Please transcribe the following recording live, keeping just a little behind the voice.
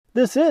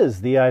This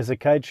is the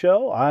Isaac Kite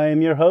Show. I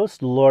am your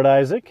host, Lord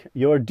Isaac,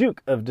 your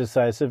Duke of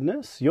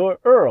Decisiveness, your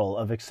Earl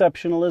of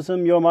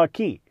Exceptionalism, your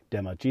Marquis de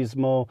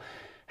Machismo,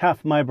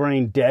 half my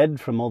brain dead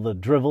from all the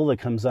drivel that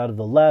comes out of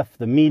the left,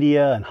 the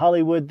media, and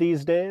Hollywood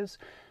these days,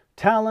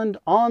 talent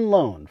on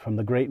loan from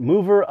the great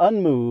mover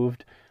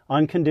unmoved,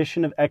 on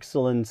condition of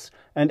excellence,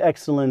 and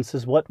excellence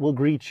is what will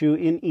greet you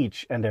in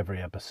each and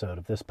every episode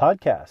of this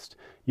podcast.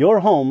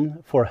 Your home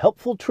for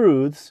helpful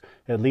truths,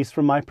 at least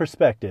from my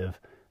perspective,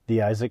 the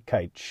Isaac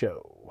Kite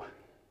Show.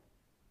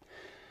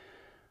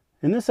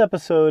 In this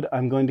episode,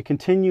 I'm going to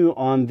continue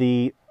on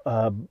the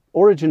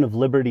Origin of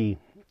Liberty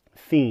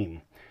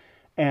theme.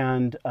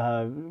 And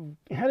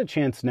had a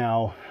chance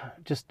now,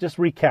 just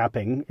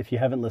recapping, if you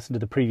haven't listened to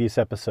the previous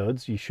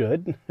episodes, you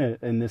should,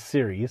 in this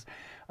series.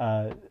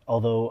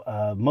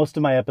 Although most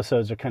of my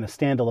episodes are kind of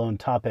standalone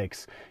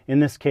topics. In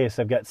this case,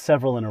 I've got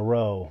several in a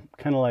row,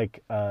 kind of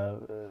like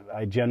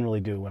I generally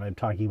do when I'm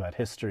talking about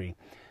history.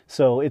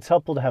 So it's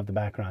helpful to have the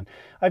background.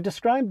 I've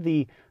described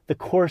the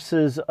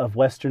courses of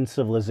Western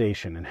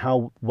civilization and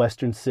how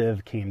Western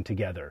Civ came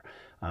together,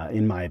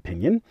 in my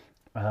opinion.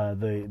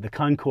 The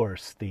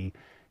concourse, the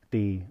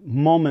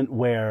moment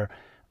where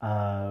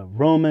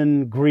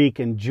Roman, Greek,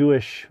 and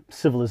Jewish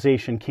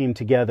civilization came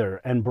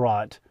together and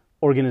brought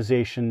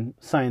organization,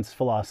 science,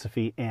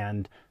 philosophy,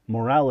 and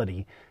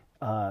morality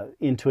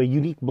into a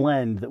unique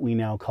blend that we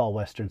now call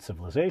Western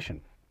civilization,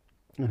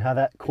 and how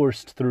that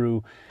coursed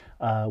through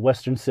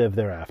Western Civ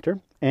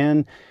thereafter.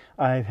 And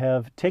I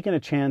have taken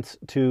a chance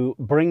to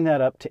bring that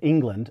up to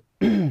England,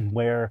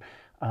 where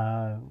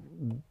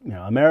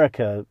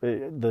America,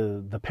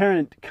 the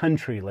parent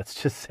country, let's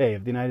just say,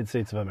 of the United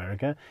States of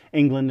America,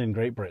 England and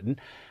Great Britain,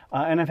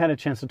 and I've had a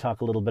chance to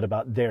talk a little bit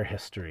about their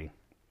history.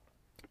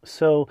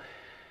 So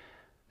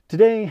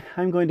today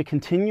I'm going to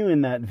continue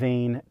in that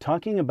vein,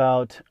 talking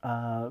about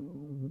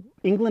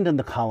England and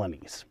the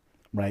colonies,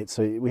 right?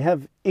 So we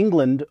have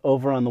England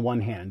over on the one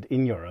hand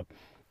in Europe,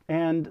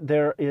 and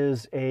there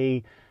is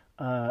a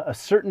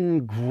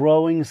certain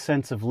growing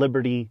sense of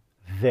liberty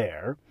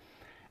there,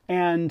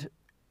 and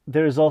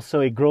there's also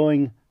a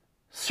growing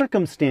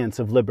circumstance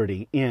of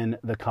liberty in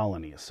the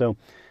colonies. So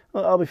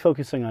I'll be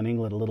focusing on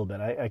England a little bit.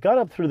 I got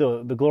up through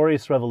the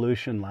Glorious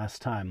Revolution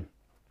last time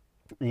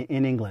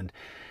in England.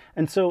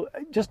 And so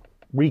just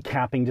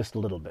recapping just a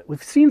little bit.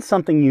 We've seen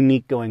something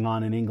unique going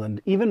on in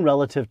England, even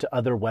relative to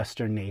other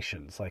Western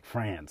nations, like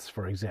France,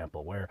 for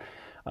example, where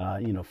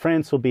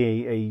France will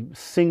be a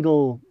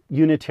single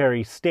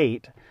unitary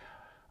state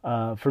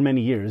for many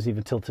years,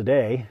 even till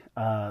today,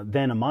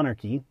 then a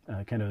monarchy,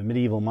 kind of a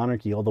medieval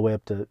monarchy all the way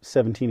up to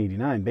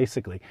 1789,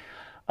 basically.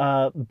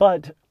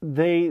 But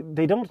they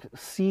don't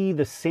see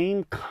the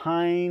same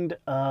kind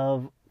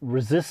of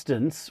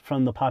resistance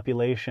from the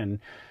population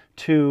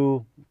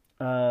to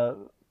the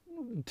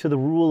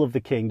rule of the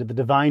king, to the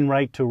divine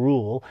right to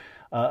rule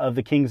of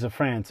the kings of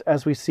France,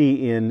 as we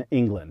see in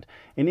England.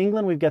 In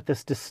England, we've got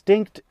this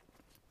distinct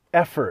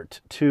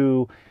effort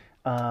to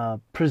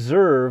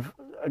preserve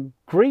a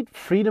great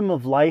freedom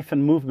of life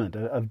and movement,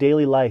 of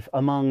daily life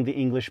among the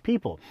English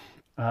people.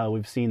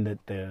 We've seen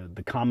that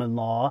the common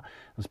law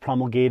was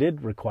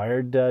promulgated,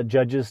 required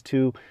judges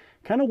to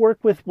kind of work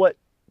with what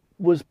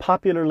was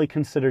popularly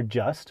considered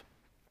just,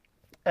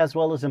 as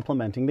well as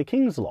implementing the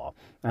King's Law.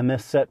 And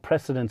this set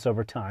precedents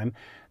over time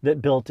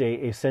that built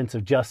a sense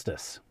of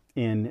justice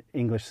in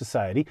English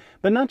society,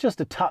 but not just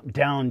a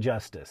top-down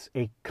justice,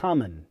 a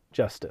common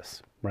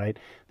justice, right,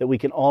 that we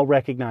can all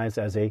recognize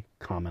as a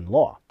common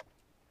law.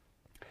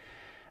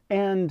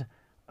 And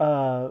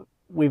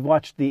we've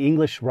watched the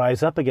English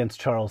rise up against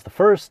Charles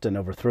I and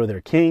overthrow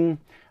their king.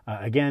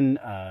 Again,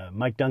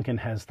 Mike Duncan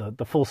has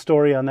the full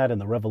story on that in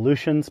the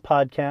Revolutions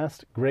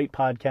podcast, great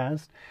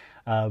podcast.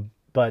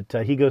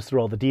 But he goes through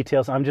all the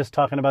details. I'm just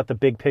talking about the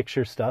big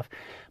picture stuff.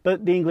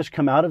 But the English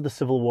come out of the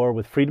Civil War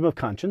with freedom of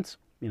conscience.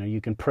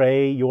 You can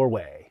pray your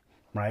way,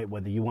 right?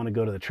 Whether you want to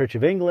go to the Church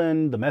of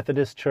England, the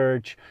Methodist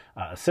Church,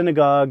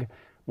 synagogue,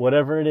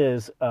 whatever it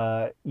is,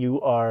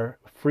 you are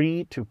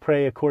free to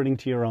pray according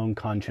to your own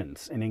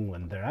conscience in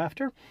England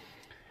thereafter.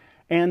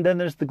 And then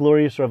there's the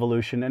Glorious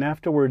Revolution, and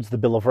afterwards the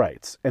Bill of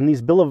Rights. And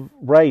these Bill of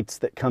Rights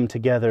that come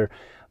together,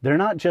 they're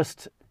not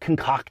just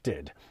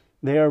concocted.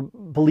 They are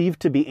believed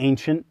to be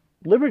ancient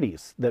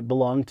liberties that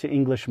belong to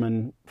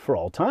Englishmen for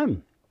all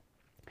time.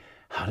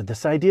 How did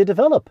this idea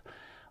develop?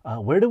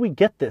 Where do we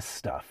get this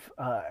stuff?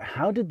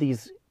 How did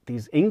these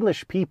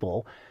English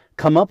people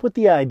come up with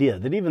the idea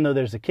that even though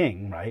there's a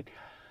king, right,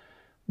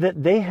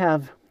 that they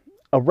have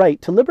a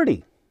right to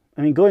liberty?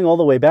 I mean, going all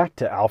the way back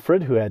to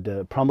Alfred, who had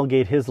to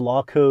promulgate his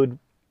law code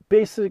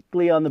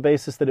basically on the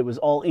basis that it was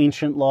all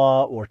ancient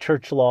law or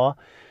church law,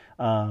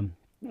 on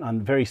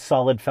very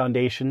solid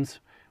foundations,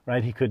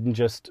 right? He couldn't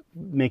just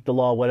make the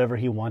law whatever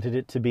he wanted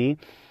it to be.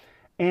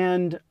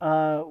 And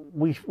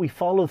we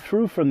follow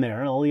through from there,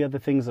 and all the other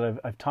things that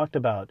I've talked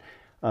about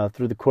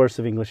through the course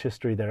of English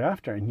history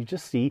thereafter. And you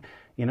just see,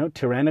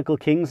 tyrannical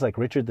kings like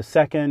Richard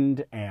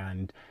II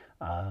and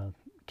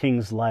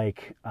kings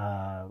like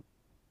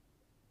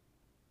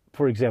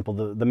for example,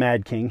 the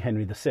Mad King,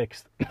 Henry VI,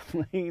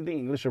 the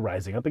English are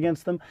rising up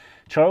against them.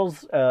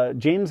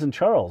 James and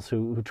Charles,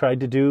 who tried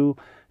to do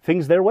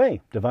things their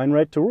way, divine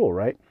right to rule,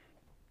 right?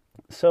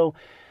 So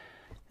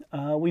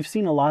we've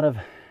seen a lot of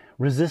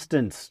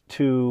resistance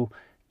to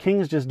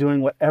kings just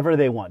doing whatever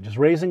they want, just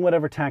raising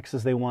whatever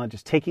taxes they want,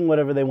 just taking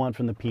whatever they want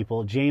from the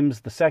people.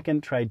 James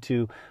II tried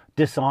to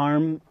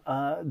disarm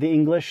the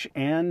English,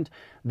 and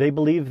they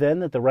believed then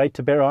that the right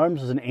to bear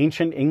arms was an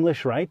ancient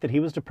English right that he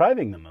was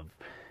depriving them of.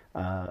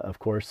 Of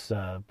course,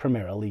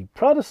 primarily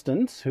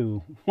Protestants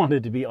who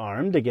wanted to be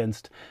armed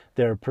against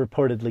their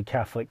purportedly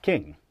Catholic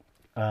king.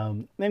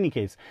 In any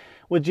case,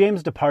 with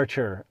James'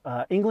 departure,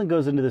 England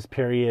goes into this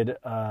period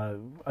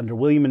under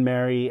William and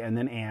Mary and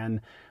then Anne,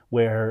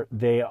 where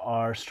they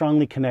are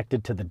strongly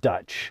connected to the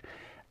Dutch.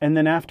 And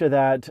then after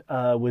that,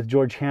 with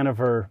George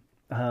Hanover,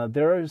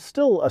 there is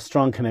still a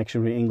strong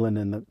connection between England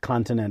and the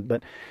continent,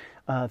 but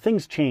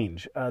things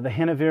change. The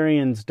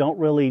Hanoverians don't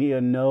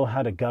really know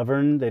how to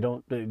govern.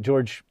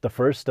 George I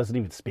doesn't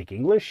even speak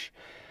English.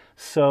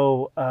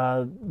 So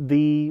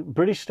the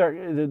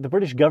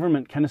British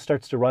government kind of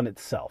starts to run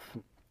itself.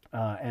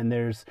 And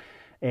there's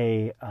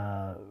a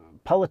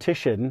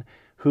politician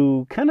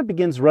who kind of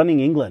begins running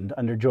England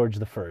under George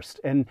I.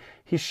 And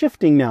he's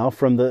shifting now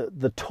from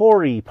the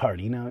Tory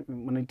party. Now,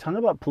 when I talk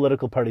about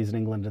political parties in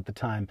England at the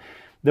time,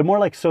 they're more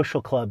like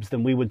social clubs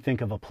than we would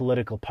think of a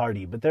political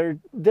party. But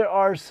there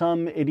are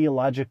some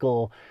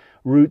ideological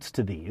roots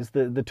to these.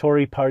 The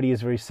Tory party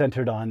is very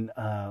centered on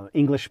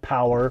English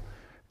power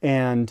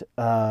and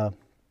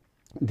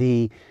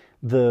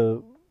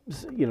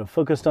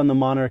focused on the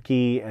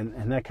monarchy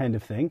and that kind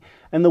of thing.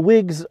 And the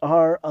Whigs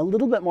are a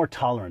little bit more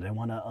tolerant. They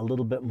want a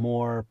little bit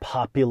more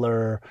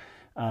popular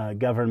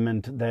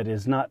government that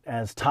is not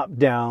as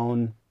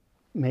top-down,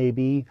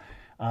 maybe,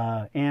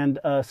 and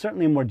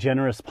certainly a more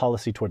generous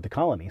policy toward the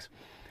colonies.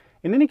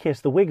 In any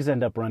case, the Whigs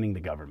end up running the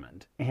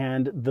government,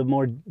 and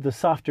the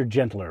softer,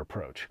 gentler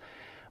approach,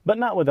 but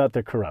not without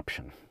their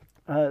corruption.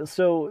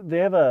 So they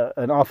have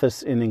an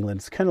office in England.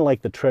 It's kind of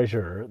like the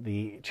Treasurer,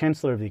 the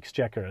Chancellor of the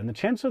Exchequer. And the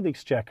Chancellor of the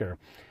Exchequer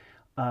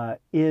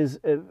is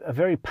a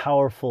very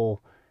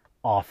powerful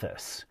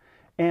office.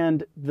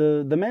 And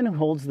the man who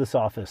holds this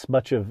office,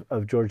 much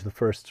of George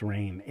I's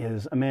reign,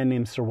 is a man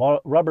named Sir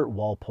Robert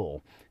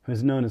Walpole, who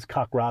is known as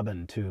Cock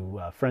Robin to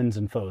friends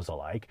and foes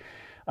alike,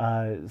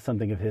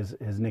 something of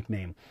his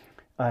nickname.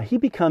 He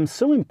becomes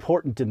so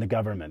important in the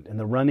government, in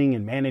the running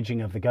and managing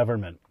of the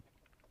government,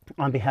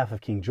 on behalf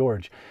of King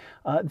George,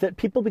 that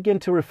people begin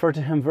to refer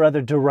to him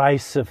rather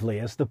derisively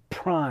as the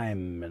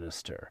Prime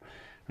Minister.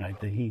 Right?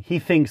 He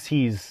thinks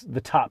he's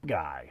the top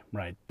guy,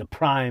 right? The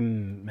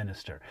Prime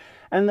Minister.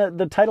 And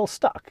the title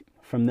stuck.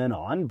 From then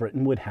on,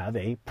 Britain would have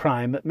a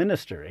Prime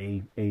Minister,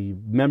 a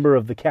member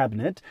of the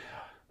cabinet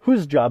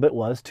whose job it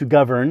was to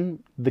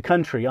govern the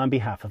country on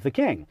behalf of the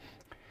king.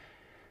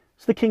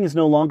 So the king is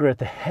no longer at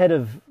the head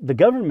of the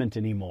government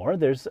anymore.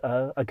 There's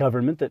a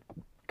government that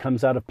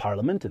comes out of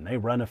Parliament and they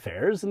run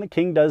affairs, and the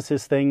king does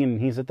his thing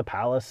and he's at the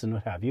palace and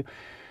what have you.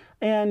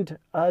 And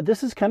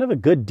this is kind of a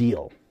good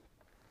deal.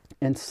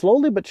 And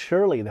slowly but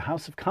surely, the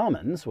House of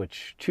Commons,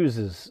 which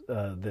chooses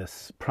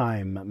this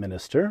Prime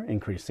Minister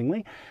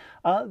increasingly,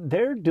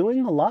 they're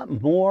doing a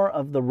lot more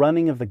of the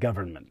running of the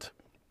government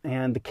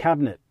and the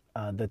cabinet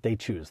that they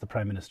choose, the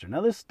Prime Minister.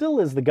 Now, this still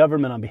is the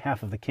government on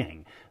behalf of the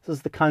king. This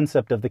is the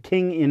concept of the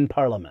king in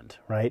Parliament,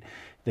 right?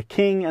 The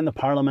king and the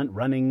Parliament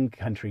running the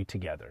country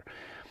together.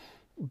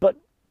 But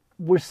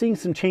we're seeing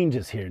some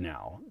changes here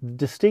now.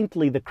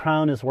 Distinctly, the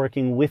crown is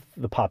working with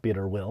the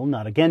popular will,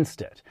 not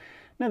against it.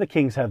 Now, the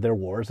kings have their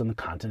wars on the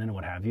continent and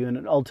what have you,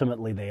 and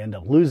ultimately they end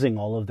up losing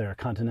all of their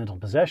continental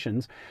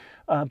possessions.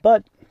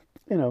 But,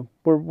 you know,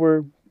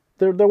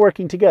 they're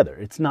working together.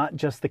 It's not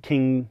just the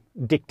king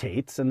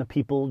dictates and the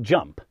people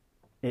jump.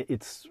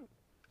 It's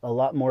a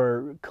lot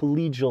more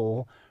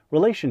collegial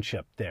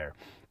relationship there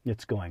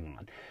that's going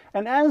on.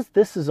 And as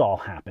this is all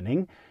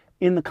happening,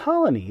 in the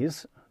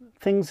colonies,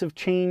 things have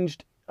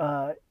changed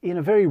in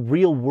a very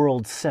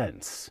real-world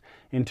sense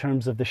in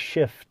terms of the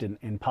shift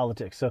in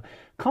politics. So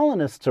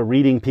colonists are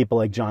reading people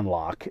like John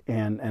Locke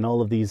and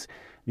all of these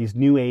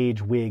New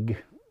Age Whig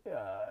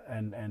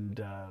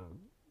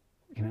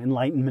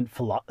Enlightenment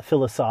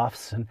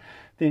philosophers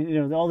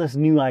and all this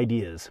new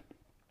ideas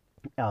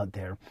out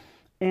there.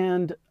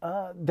 And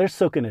they're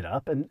soaking it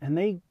up, and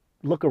they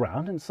look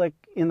around, and it's like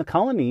in the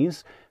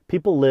colonies,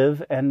 people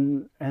live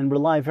and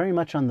rely very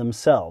much on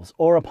themselves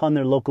or upon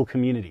their local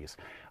communities.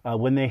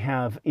 When they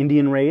have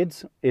Indian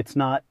raids, it's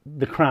not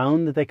the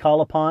crown that they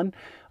call upon.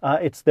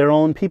 It's their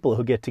own people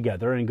who get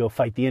together and go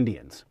fight the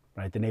Indians,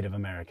 right? The Native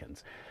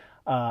Americans.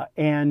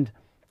 They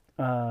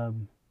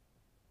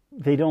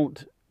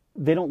don't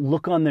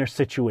look on their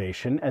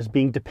situation as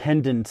being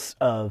dependents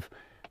of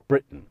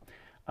Britain.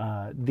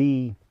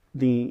 The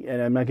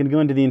and I'm not going to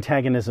go into the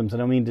antagonisms. I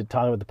don't mean to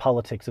talk about the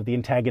politics of the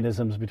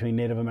antagonisms between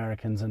Native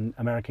Americans and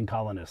American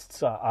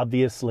colonists.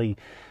 Obviously,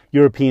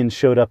 Europeans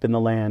showed up in the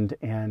land,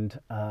 and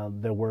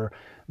there were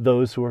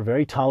those who were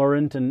very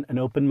tolerant and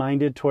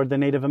open-minded toward the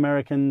Native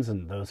Americans,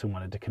 and those who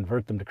wanted to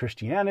convert them to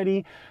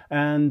Christianity,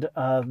 and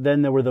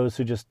then there were those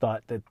who just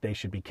thought that they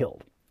should be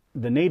killed.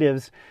 The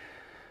natives,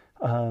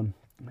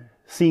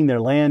 seeing their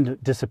land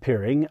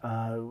disappearing,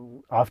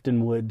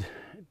 often would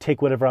take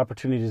whatever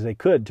opportunities they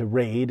could to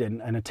raid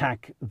and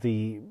attack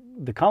the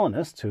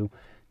colonists who,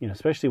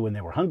 especially when they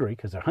were hungry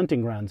because their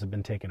hunting grounds had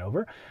been taken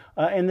over.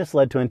 And this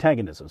led to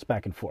antagonisms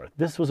back and forth.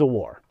 This was a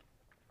war.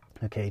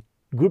 Okay,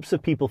 groups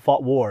of people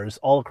fought wars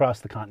all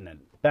across the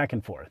continent, back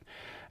and forth.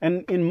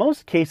 And in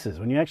most cases,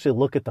 when you actually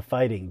look at the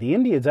fighting, the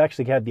Indians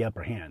actually had the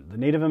upper hand. The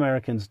Native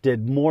Americans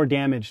did more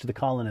damage to the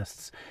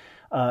colonists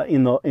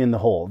in the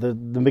whole. The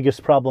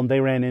biggest problem they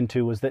ran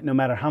into was that no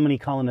matter how many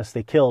colonists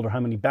they killed or how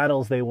many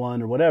battles they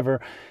won or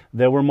whatever,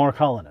 there were more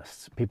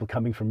colonists, people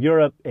coming from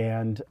Europe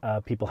and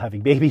people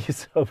having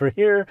babies over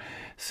here.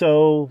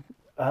 So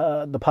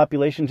the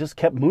population just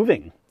kept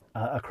moving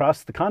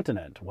across the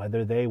continent,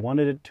 whether they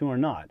wanted it to or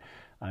not.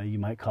 You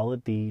might call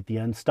it the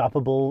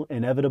unstoppable,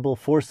 inevitable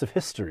force of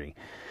history.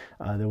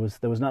 There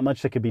was not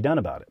much that could be done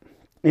about it.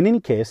 In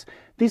any case,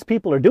 these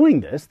people are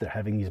doing this. They're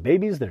having these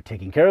babies. They're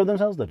taking care of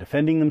themselves. They're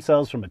defending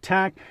themselves from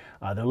attack.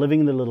 They're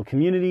living in their little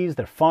communities.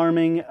 They're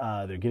farming.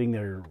 They're getting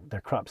their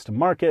crops to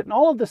market. And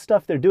all of this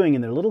stuff they're doing in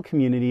their little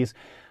communities,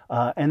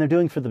 and they're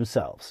doing for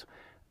themselves.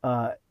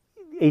 A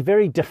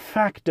very de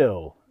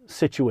facto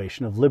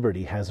situation of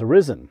liberty has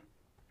arisen.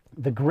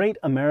 The great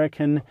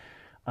American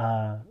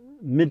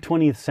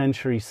mid-20th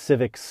century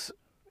civics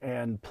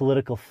and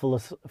political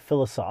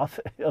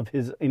philosopher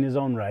in his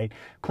own right,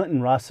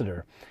 Clinton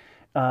Rossiter,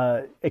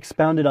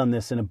 expounded on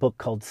this in a book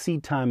called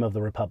Seed Time of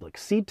the Republic.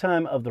 Seed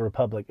Time of the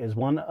Republic is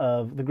one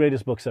of the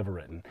greatest books ever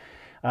written.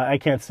 I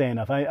can't say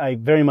enough. I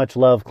very much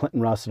love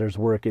Clinton Rossiter's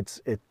work.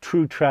 It's a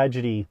true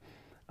tragedy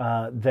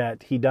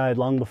that he died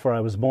long before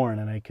I was born,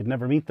 and I could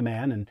never meet the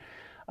man.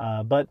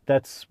 But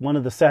that's one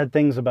of the sad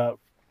things about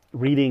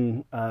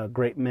reading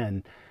great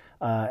men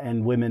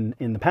and women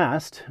in the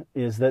past,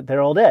 is that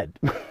they're all dead.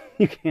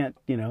 You can't,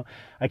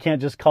 I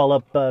can't just call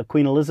up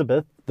Queen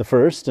Elizabeth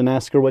I and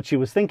ask her what she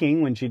was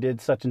thinking when she did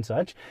such and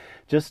such.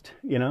 Just,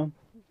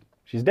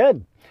 she's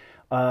dead.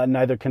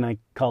 Neither can I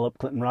call up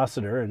Clinton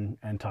Rossiter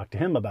and talk to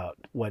him about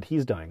what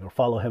he's doing or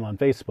follow him on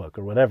Facebook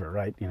or whatever,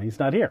 right? He's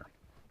not here.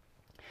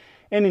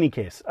 In any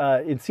case,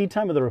 in Seed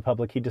Time of the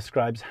Republic, he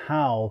describes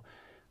how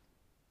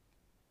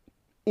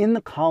in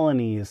the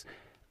colonies,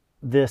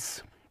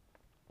 this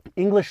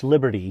English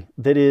liberty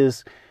that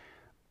is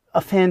a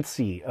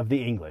fancy of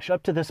the English.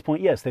 Up to this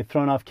point, yes, they've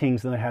thrown off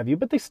kings and what have you,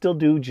 but they still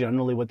do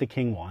generally what the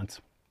king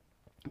wants.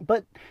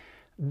 But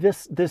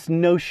this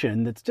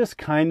notion that's just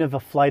kind of a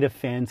flight of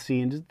fancy,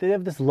 and they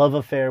have this love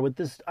affair with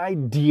this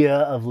idea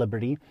of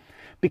liberty,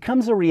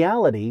 becomes a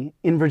reality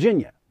in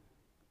Virginia,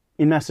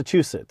 in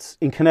Massachusetts,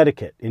 in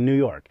Connecticut, in New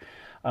York.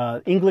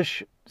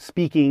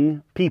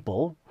 English-speaking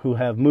people who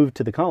have moved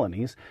to the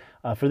colonies,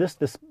 for this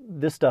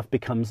stuff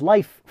becomes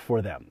life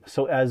for them.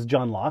 So as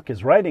John Locke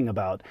is writing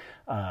about,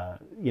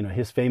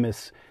 his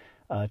famous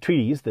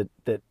treatise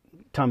that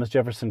Thomas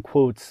Jefferson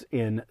quotes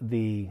in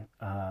the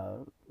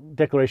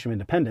Declaration of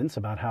Independence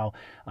about how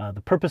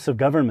the purpose of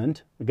the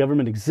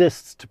government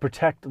exists to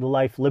protect the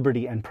life,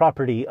 liberty, and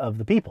property of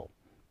the people,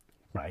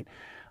 right?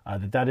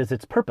 That is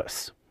its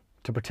purpose,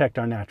 to protect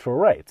our natural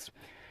rights.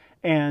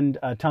 And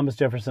Thomas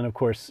Jefferson, of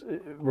course,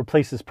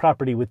 replaces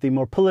property with the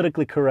more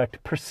politically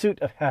correct pursuit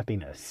of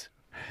happiness.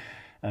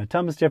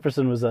 Thomas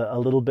Jefferson was a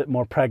little bit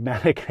more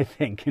pragmatic, I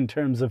think, in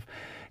terms of,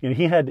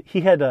 he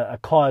had a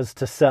cause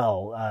to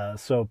sell,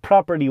 so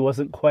property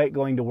wasn't quite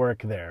going to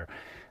work there.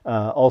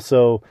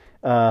 Also,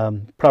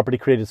 property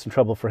created some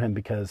trouble for him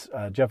because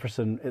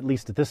Jefferson, at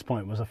least at this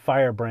point, was a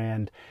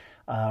firebrand,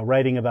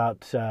 writing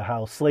about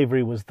how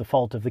slavery was the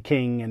fault of the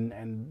king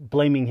and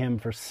blaming him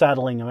for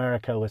saddling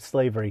America with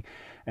slavery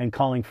and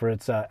calling for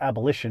its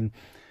abolition,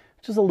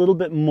 which is a little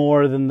bit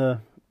more than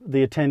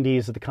the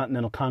attendees of the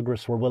Continental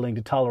Congress were willing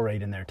to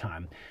tolerate in their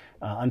time.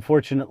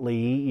 Unfortunately,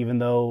 even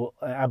though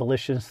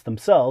abolitionists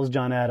themselves,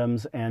 John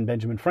Adams and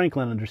Benjamin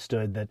Franklin,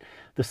 understood that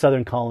the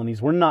southern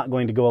colonies were not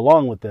going to go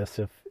along with this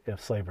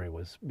if slavery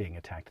was being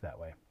attacked that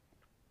way.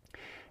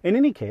 In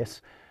any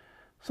case,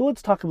 so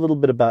let's talk a little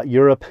bit about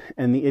Europe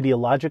and the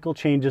ideological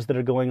changes that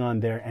are going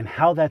on there and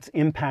how that's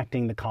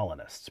impacting the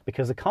colonists.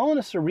 Because the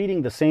colonists are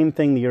reading the same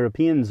thing the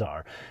Europeans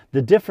are.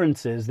 The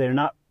difference is they're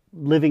not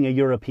living a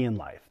European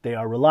life. They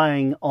are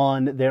relying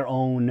on their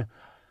own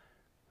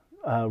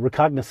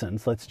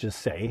recognizance, let's just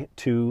say,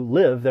 to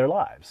live their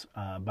lives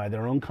by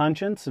their own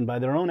conscience and by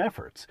their own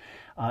efforts.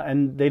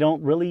 And they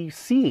don't really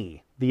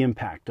see the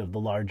impact of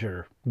the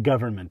larger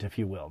government, if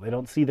you will. They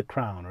don't see the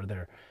crown or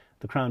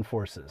the crown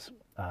forces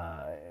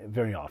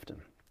very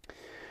often.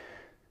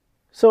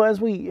 So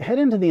as we head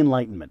into the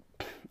Enlightenment,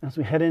 as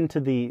we head into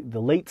the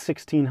late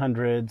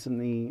 1600s and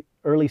the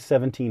early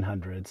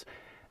 1700s,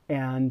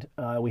 And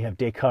we have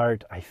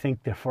Descartes, I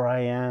think, therefore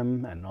I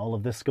am, and all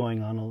of this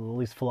going on, all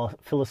these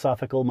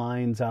philosophical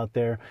minds out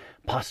there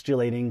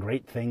postulating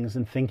great things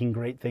and thinking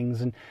great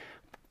things and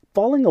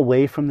falling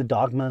away from the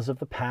dogmas of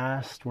the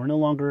past. We're no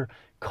longer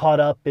caught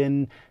up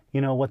in,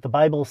 what the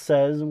Bible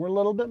says, and we're a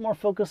little bit more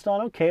focused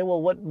on, okay,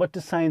 well, what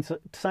does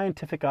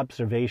scientific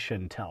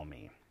observation tell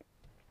me?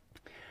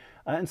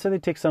 And so they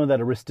take some of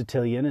that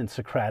Aristotelian and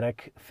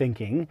Socratic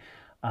thinking,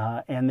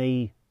 and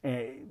they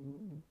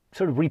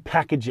sort of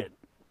repackage it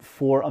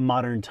for a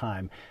modern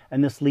time.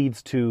 And this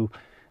leads to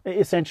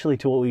essentially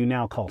to what we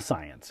now call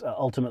science,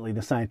 ultimately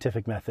the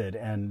scientific method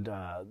and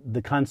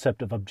the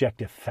concept of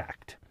objective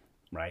fact,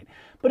 right?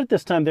 But at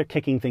this time they're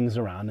kicking things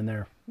around and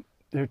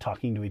they're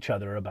talking to each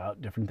other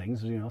about different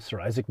things. Sir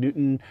Isaac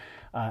Newton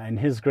and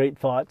his great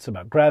thoughts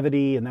about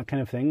gravity and that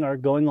kind of thing are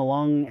going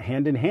along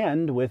hand in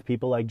hand with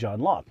people like John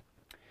Locke.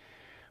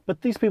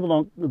 But these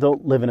people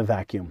don't live in a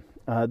vacuum.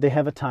 They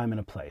have a time and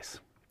a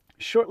place.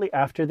 Shortly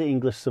after the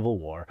English Civil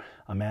War,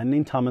 a man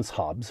named Thomas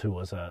Hobbes, who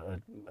was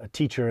a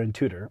teacher and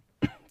tutor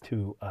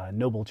to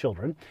noble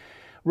children,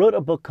 wrote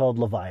a book called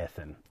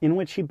Leviathan, in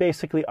which he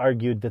basically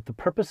argued that the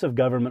purpose of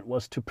government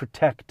was to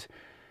protect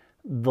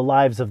the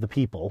lives of the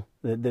people,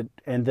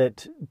 and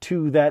that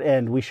to that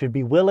end we should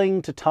be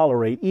willing to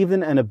tolerate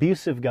even an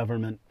abusive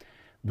government,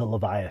 the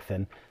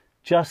Leviathan,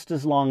 just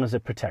as long as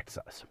it protects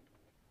us.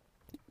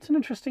 It's an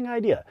interesting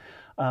idea,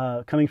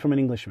 coming from an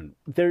Englishman.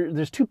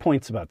 There's 2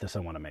 points about this I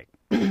want to make.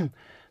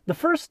 The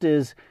first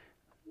is,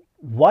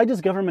 why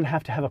does government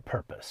have to have a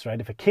purpose, right?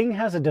 If a king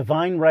has a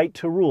divine right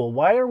to rule,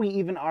 why are we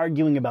even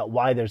arguing about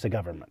why there's a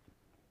government,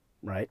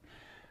 right?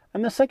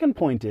 And the second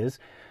point is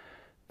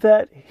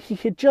that he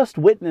had just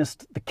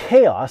witnessed the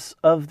chaos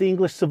of the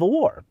English Civil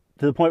War,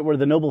 to the point where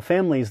the noble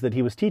families that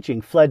he was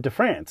teaching fled to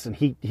France. And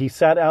he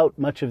sat out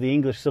much of the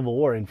English Civil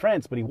War in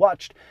France, but he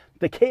watched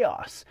the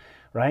chaos,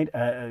 right?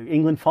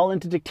 England fall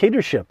into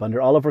dictatorship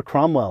under Oliver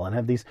Cromwell and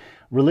have these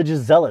religious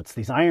zealots,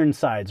 these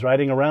Ironsides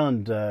riding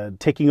around,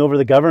 taking over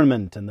the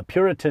government, and the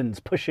Puritans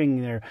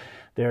pushing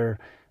their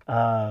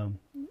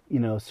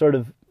sort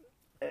of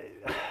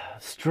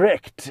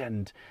strict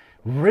and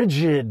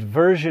rigid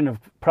version of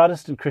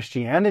Protestant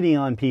Christianity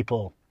on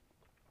people.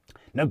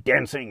 No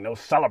dancing, no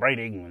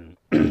celebrating.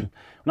 We're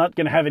not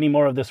going to have any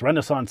more of this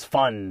Renaissance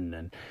fun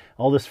and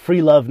all this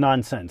free love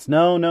nonsense.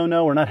 No,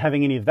 we're not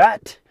having any of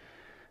that.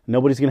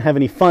 Nobody's going to have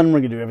any fun. We're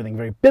going to do everything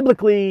very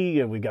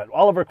biblically. We've got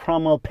Oliver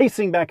Cromwell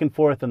pacing back and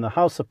forth in the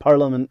House of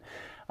Parliament,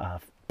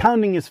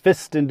 pounding his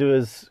fist into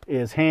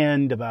his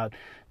hand about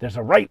there's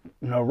a right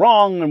and a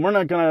wrong, and we're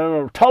not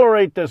going to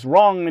tolerate this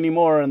wrong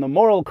anymore, and the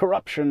moral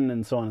corruption,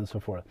 and so on and so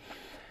forth.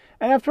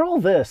 And after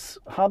all this,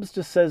 Hobbes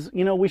just says,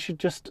 we should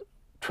just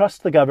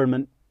trust the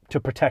government to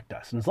protect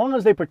us. And as long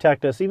as they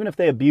protect us, even if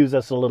they abuse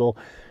us a little,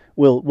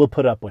 we'll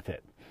put up with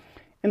it.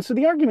 And so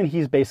the argument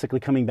he's basically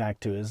coming back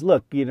to is,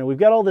 look, we've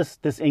got all this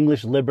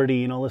English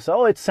liberty and all this.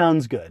 Oh, it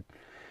sounds good.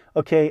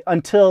 Okay,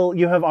 until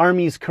you have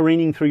armies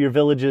careening through your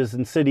villages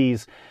and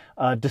cities,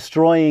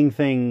 destroying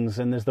things,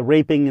 and there's the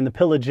raping and the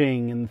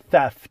pillaging and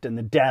theft and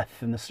the death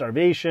and the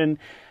starvation,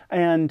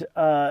 and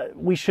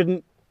we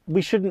shouldn't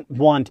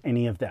want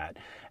any of that.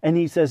 And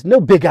he says,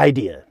 no big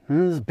idea.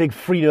 This is big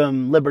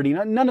freedom, liberty.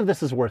 None of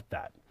this is worth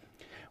that.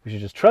 We should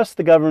just trust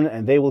the government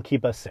and they will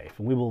keep us safe.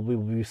 And we will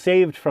be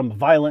saved from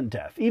violent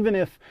death, even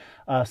if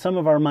some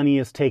of our money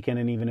is taken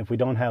and even if we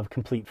don't have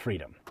complete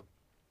freedom.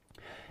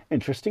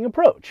 Interesting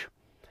approach.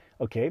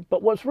 Okay,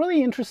 but what's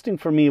really interesting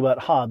for me about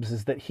Hobbes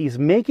is that he's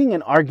making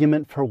an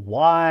argument for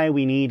why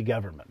we need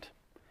government.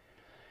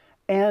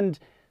 And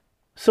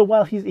so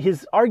while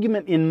his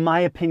argument, in my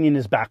opinion,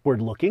 is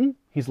backward looking,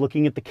 he's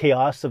looking at the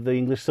chaos of the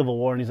English Civil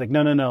War and he's like,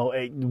 no,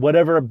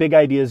 whatever big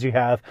ideas you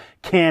have,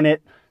 can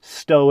it,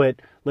 stow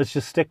it, let's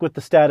just stick with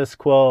the status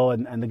quo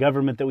and the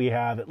government that we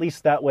have. At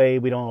least that way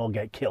we don't all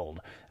get killed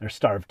or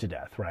starved to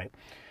death, right?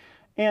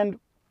 And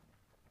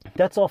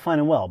that's all fine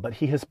and well, but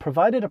he has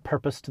provided a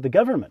purpose to the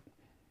government,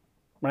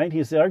 right?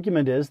 His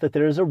argument is that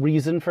there is a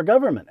reason for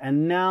government.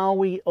 And now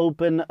we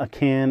open a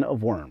can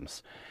of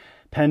worms.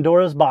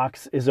 Pandora's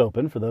box is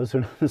open, for those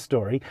who know the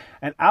story,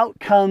 and out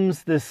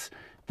comes this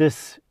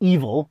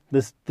evil,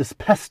 this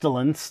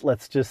pestilence,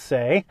 let's just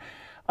say,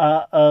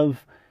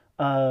 of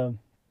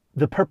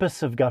the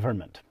purpose of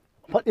government.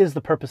 What is the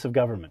purpose of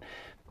government?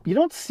 You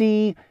don't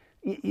see,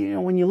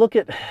 when you look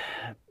at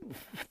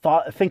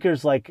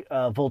thinkers like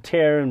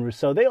Voltaire and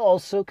Rousseau, they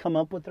also come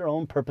up with their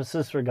own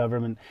purposes for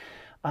government,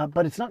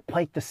 but it's not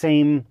quite the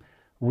same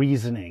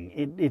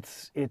reasoning.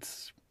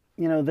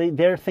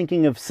 They're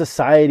thinking of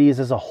societies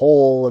as a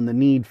whole and the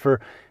need for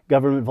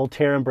government.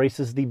 Voltaire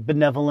embraces the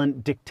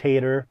benevolent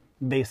dictator,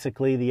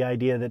 basically the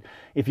idea that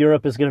if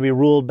Europe is going to be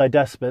ruled by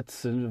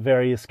despots of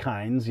various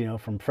kinds,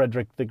 from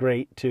Frederick the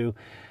Great to,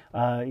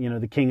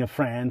 the King of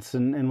France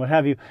and what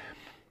have you,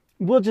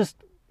 we'll just,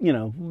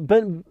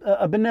 but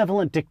a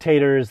benevolent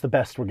dictator is the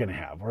best we're going to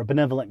have, or a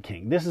benevolent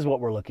king. This is what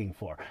we're looking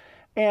for.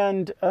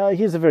 And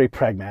he's a very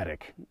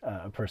pragmatic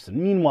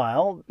person.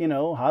 Meanwhile,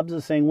 Hobbes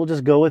is saying we'll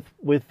just go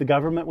with the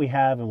government we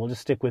have and we'll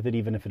just stick with it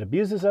even if it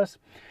abuses us.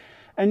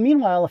 And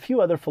meanwhile, a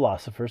few other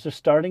philosophers are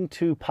starting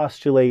to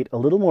postulate a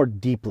little more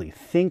deeply,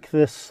 think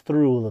this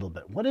through a little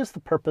bit. What is the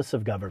purpose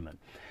of government?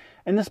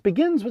 And this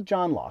begins with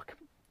John Locke.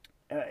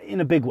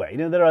 In a big way.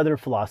 There are other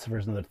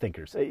philosophers and other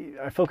thinkers.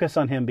 I focus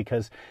on him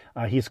because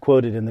he's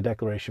quoted in the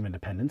Declaration of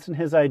Independence, and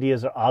his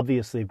ideas are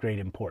obviously of great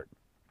import.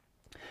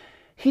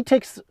 He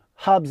takes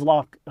Hobbes'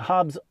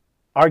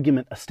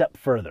 argument a step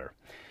further,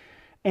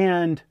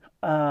 and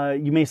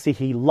you may see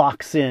he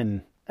locks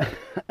in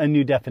a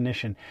new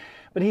definition.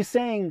 But he's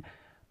saying,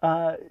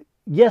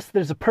 yes,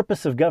 there's a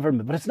purpose of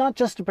government, but it's not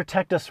just to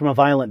protect us from a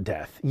violent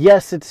death.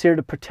 Yes, it's here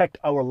to protect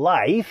our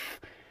life,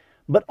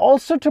 but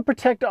also to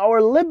protect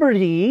our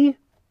liberty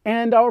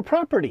and our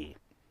property.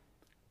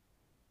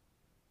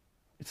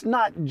 It's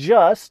not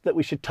just that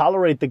we should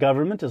tolerate the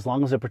government as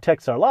long as it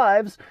protects our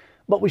lives,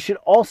 but we should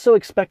also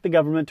expect the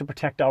government to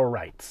protect our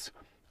rights.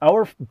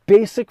 Our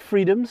basic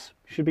freedoms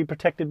should be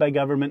protected by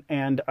government,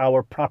 and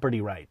our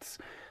property rights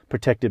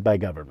protected by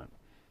government.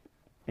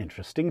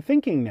 Interesting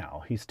thinking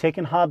now. He's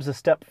taken Hobbes a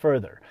step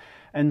further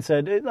and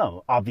said,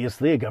 no,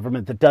 obviously a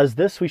government that does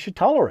this we should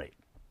tolerate.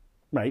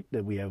 Right,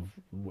 that we have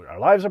our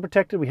lives are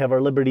protected, we have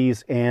our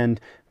liberties, and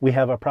we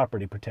have our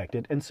property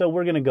protected, and so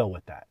we're going to go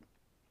with that.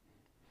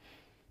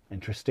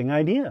 Interesting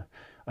idea.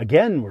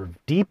 Again, we're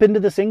deep into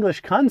this English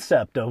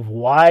concept of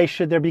why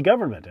should there be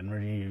government,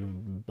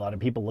 and a lot of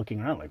people looking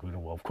around like,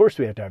 well, of course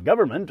we have to have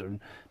government, and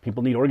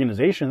people need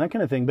organization, that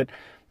kind of thing. But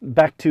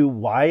back to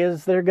why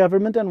is there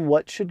government, and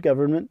what should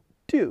government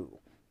do?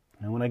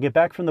 And when I get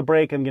back from the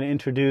break, I'm going to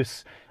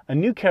introduce a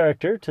new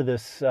character to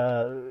this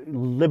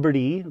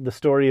liberty, the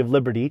story of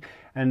liberty,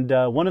 and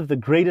one of the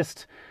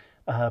greatest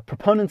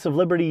proponents of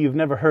liberty you've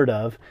never heard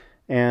of,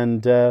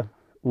 and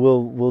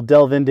we'll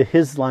delve into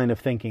his line of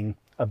thinking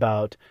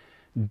about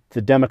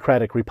the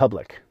Democratic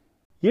Republic.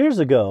 Years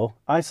ago,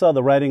 I saw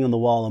the writing on the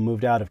wall and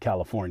moved out of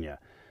California.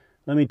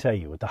 Let me tell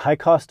you, with the high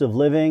cost of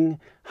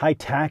living, high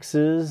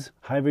taxes,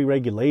 high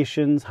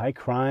regulations, high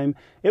crime,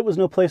 it was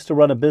no place to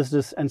run a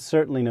business and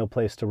certainly no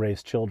place to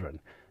raise children.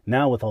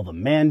 Now with all the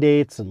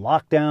mandates and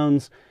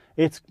lockdowns,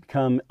 it's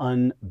become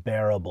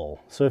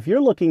unbearable. So if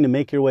you're looking to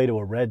make your way to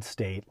a red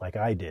state like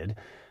I did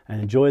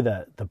and enjoy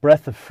the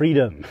breath of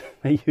freedom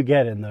that you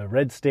get in the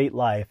red state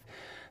life,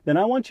 then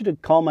I want you to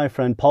call my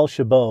friend Paul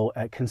Chabot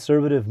at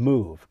Conservative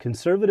Move,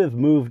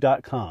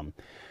 conservativemove.com.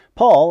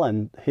 Paul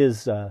and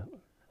his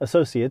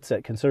associates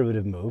at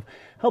Conservative Move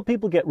help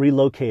people get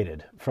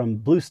relocated from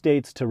blue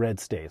states to red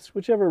states,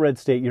 whichever red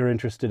state you're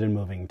interested in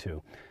moving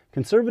to.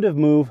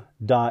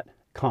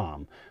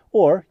 conservativemove.com.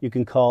 Or you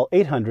can call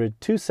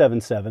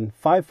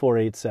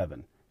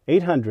 800-277-5487.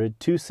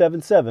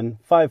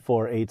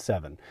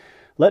 800-277-5487.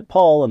 Let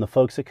Paul and the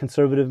folks at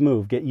Conservative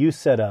Move get you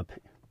set up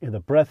in the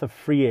breath of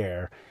free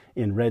air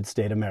in red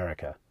state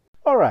America.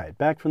 All right,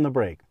 back from the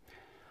break.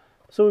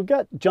 So we've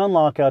got John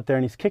Locke out there,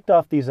 and he's kicked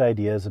off these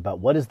ideas about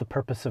what is the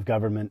purpose of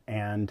government,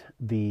 and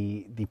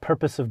the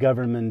purpose of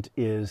government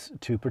is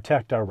to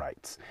protect our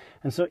rights.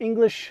 And so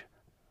English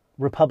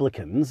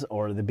Republicans,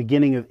 or the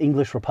beginning of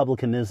English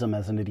republicanism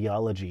as an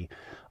ideology,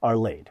 are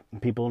laid.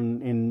 People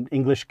in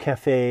English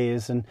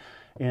cafes and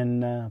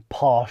in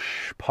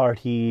posh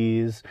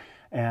parties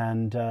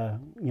and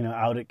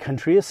out at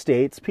country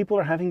estates, people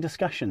are having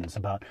discussions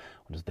about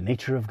what is the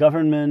nature of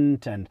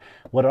government and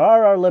what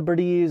are our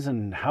liberties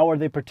and how are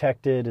they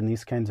protected and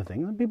these kinds of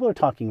things. And people are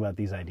talking about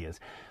these ideas.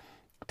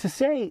 To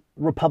say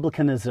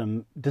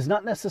republicanism does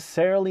not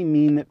necessarily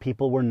mean that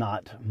people were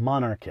not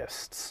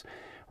monarchists,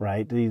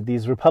 right?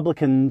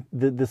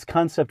 This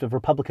concept of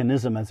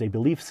republicanism as a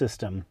belief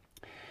system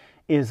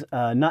is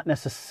not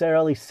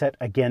necessarily set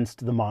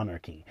against the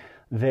monarchy.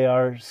 They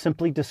are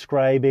simply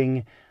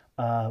describing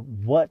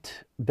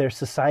what their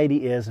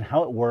society is and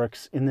how it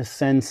works in the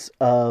sense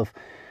of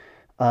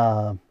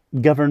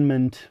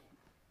government,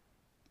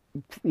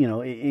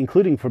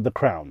 including for the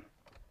crown.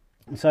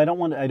 So I don't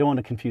want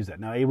to confuse that.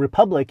 Now, a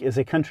republic is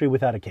a country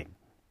without a king.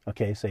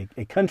 Okay, so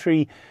a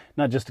country,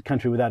 not just a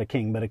country without a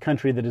king, but a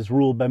country that is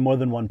ruled by more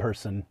than one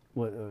person,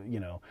 but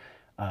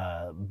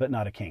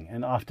not a king.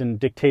 And often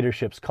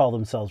dictatorships call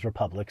themselves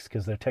republics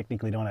because they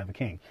technically don't have a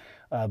king.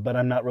 But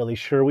I'm not really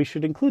sure we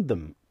should include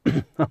them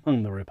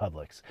among the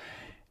republics.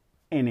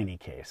 In any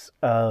case,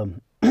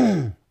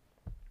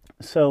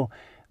 so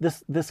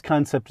this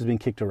concept is being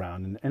kicked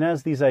around, and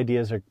as these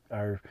ideas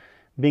are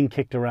being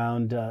kicked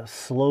around,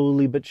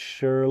 slowly but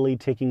surely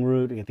taking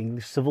root, I think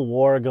the Civil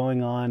War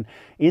going on.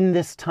 In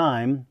this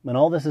time, when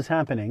all this is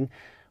happening,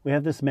 we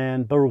have this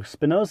man, Baruch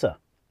Spinoza.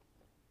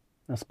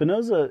 Now,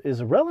 Spinoza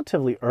is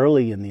relatively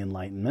early in the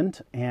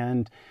Enlightenment,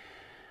 and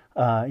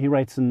he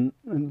writes,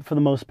 for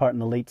the most part, in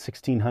the late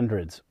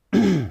 1600s.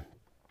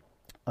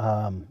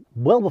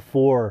 Well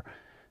before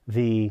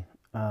the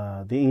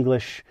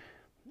English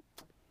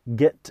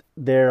get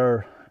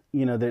their,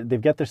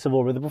 they've got their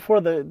Civil War,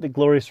 before the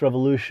Glorious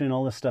Revolution,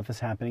 all this stuff is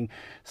happening,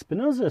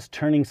 Spinoza is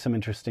turning some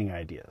interesting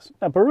ideas.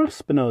 Now, Baruch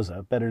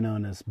Spinoza, better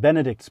known as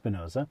Benedict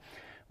Spinoza,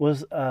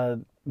 was a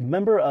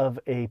member of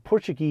a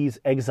Portuguese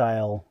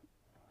exile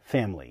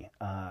family.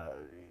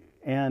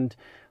 And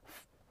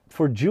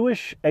for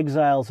Jewish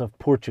exiles of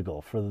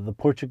Portugal, for the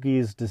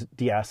Portuguese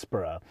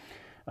diaspora,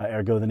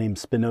 ergo the name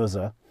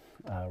Spinoza,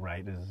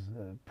 right, is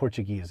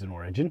Portuguese in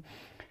origin,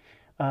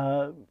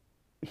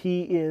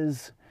 he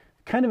is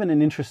kind of in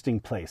an interesting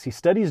place. He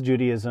studies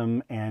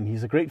Judaism, and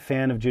he's a great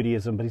fan of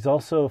Judaism, but he's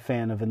also a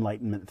fan of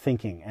Enlightenment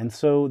thinking. And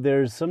so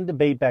there's some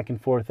debate back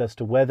and forth as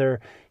to whether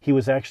he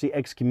was actually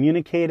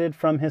excommunicated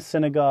from his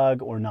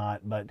synagogue or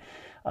not, but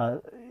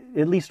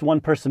at least one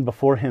person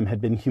before him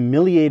had been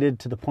humiliated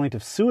to the point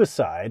of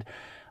suicide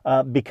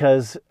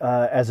because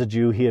as a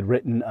Jew he had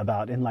written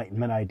about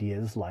Enlightenment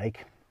ideas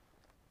like,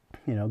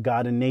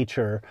 God and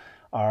nature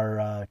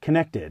are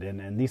connected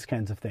and these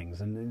kinds of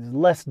things, and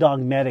less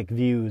dogmatic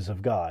views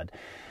of God.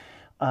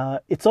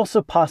 It's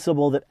also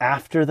possible that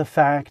after the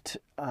fact,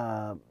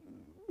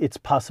 it's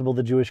possible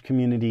the Jewish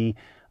community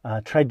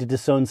tried to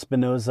disown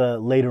Spinoza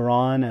later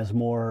on as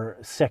more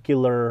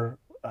secular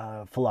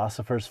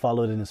philosophers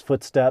followed in his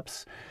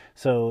footsteps.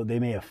 So they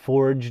may have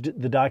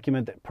forged the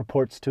document that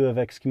purports to have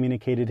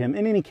excommunicated him.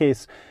 In any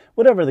case,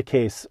 whatever the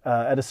case,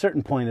 at a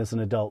certain point as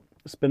an adult,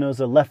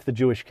 Spinoza left the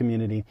Jewish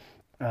community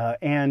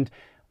and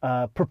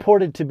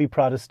purported to be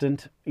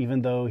Protestant,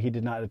 even though he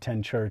did not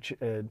attend church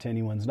to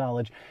anyone's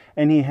knowledge.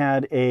 And he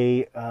had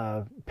a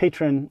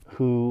patron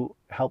who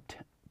helped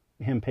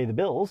him pay the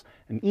bills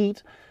and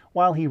eat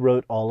while he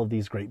wrote all of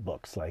these great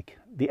books like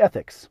The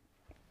Ethics.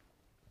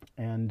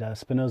 And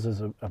Spinoza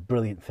is a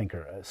brilliant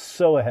thinker,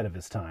 so ahead of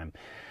his time.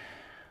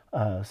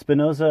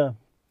 Spinoza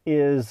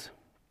is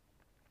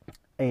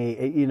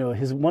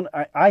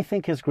I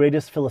think his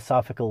greatest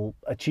philosophical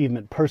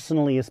achievement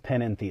personally is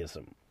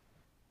panentheism.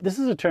 This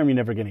is a term you're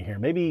never going to hear.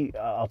 Maybe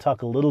I'll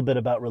talk a little bit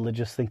about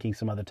religious thinking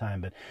some other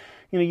time, but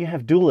you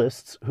have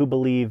dualists who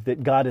believe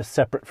that God is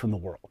separate from the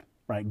world,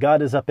 right?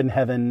 God is up in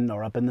heaven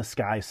or up in the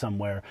sky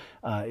somewhere,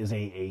 is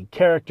a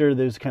character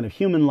that is kind of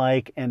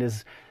human-like and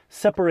is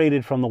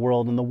separated from the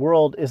world, and the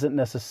world isn't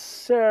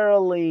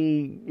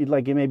necessarily,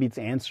 maybe it's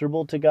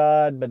answerable to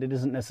God, but it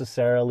isn't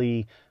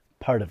necessarily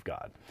part of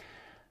God.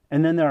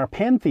 And then there are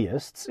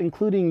pantheists,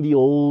 including the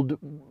old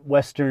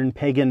Western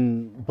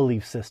pagan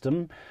belief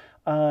system,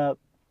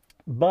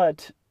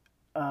 but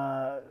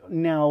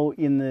now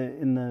in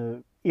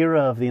the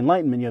era of the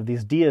Enlightenment, you have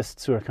these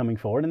deists who are coming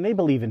forward, and they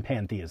believe in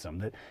pantheism,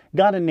 that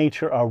God and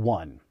nature are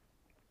one,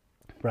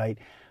 right?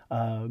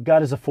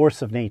 God is a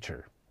force of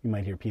nature, you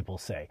might hear people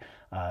say.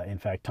 In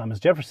fact, Thomas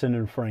Jefferson,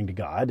 referring to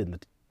God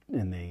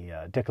in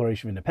the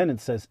Declaration of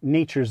Independence, says,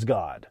 nature's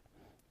God,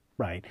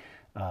 right?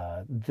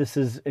 This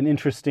is an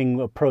interesting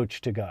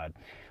approach to God.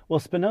 Well,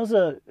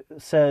 Spinoza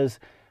says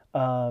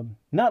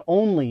not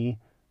only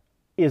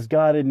is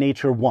God and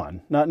nature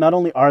one, not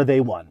only are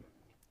they one,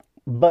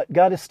 but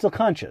God is still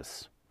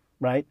conscious,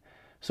 right?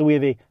 So we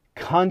have a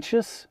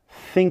conscious,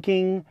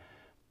 thinking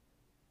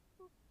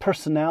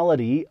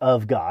personality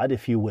of God,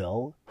 if you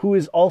will, who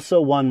is also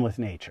one with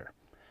nature,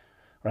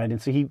 right?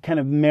 And so he kind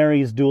of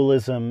marries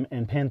dualism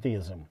and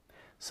pantheism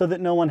so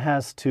that no one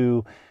has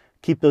to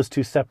keep those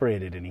two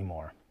separated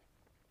anymore,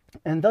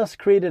 and thus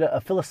created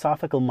a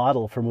philosophical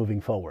model for moving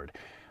forward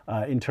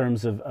in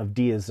terms of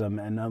deism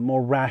and a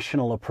more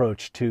rational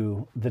approach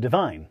to the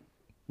divine,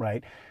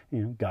 right?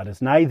 God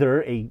is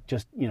neither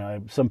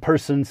some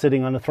person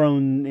sitting on a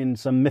throne in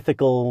some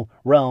mythical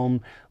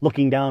realm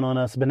looking down on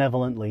us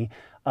benevolently,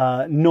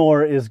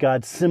 nor is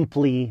God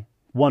simply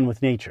one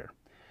with nature,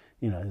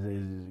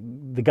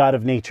 the God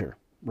of nature,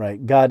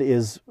 right? God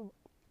is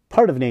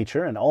part of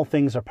nature, and all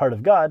things are part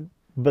of God,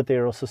 but they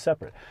are also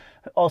separate.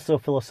 Also,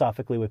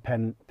 philosophically, with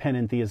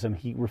panentheism,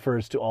 he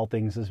refers to all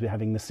things as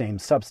having the same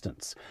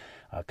substance,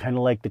 kind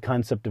of like the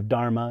concept of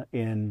dharma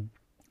in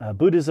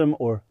Buddhism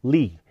or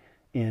li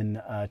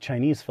in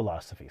Chinese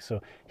philosophy.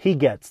 So he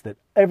gets that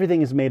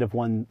everything is made of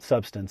one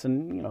substance,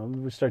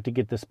 and we start to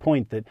get this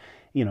point that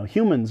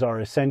humans are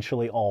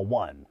essentially all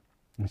one.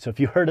 And so if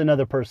you hurt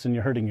another person,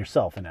 you're hurting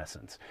yourself in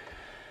essence,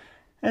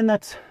 and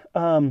that's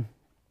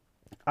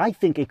I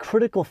think a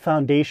critical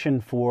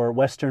foundation for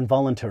Western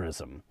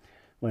voluntarism,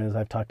 as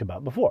I've talked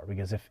about before,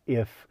 because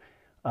if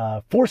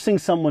forcing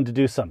someone to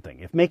do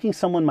something, if making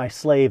someone my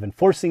slave and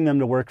forcing them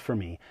to work for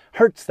me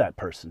hurts that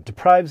person,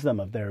 deprives them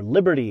of their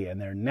liberty and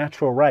their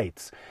natural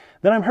rights,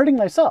 then I'm hurting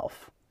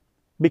myself,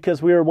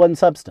 because we are one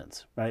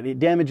substance, right? It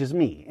damages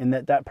me in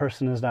that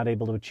person is not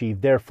able to achieve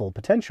their full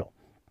potential,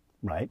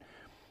 right?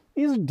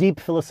 These are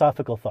deep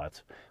philosophical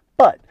thoughts.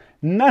 But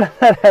none of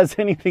that has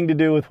anything to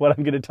do with what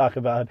I'm going to talk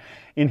about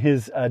in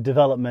his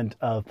development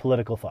of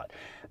political thought.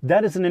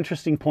 That is an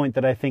interesting point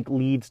that I think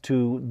leads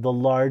to the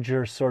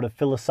larger sort of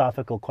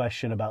philosophical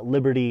question about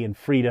liberty and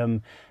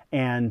freedom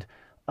and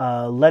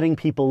letting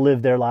people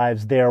live their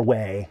lives their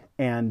way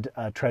and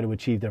try to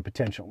achieve their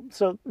potential.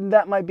 So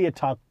that might be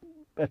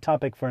a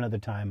topic for another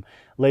time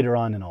later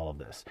on in all of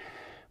this.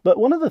 But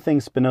one of the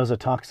things Spinoza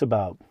talks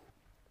about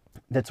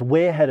that's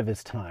way ahead of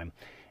his time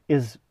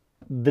is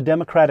the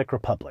democratic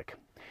republic.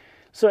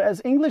 So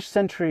as English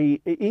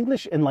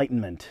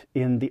Enlightenment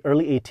in the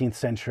early 18th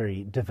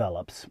century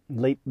develops,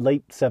 late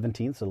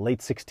 17th, so late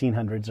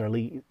 1600s,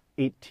 early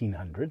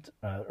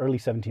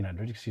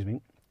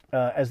 1700s,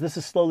 as this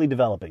is slowly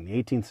developing, the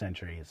 18th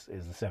century is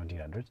the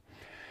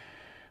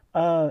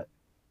 1700s,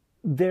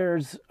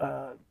 there's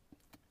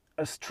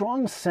a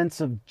strong sense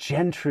of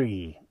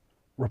gentry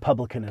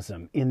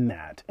republicanism in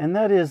that. And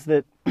that is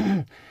that,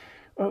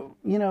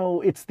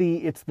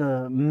 it's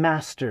the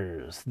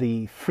masters,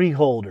 the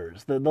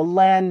freeholders, the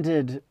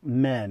landed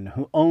men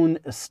who own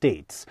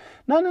estates.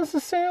 Not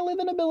necessarily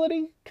the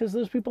nobility, because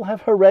those people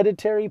have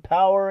hereditary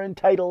power and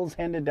titles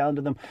handed down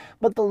to them,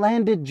 but the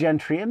landed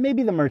gentry, and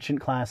maybe the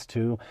merchant class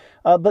too,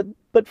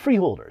 but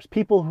freeholders,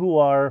 people who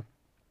are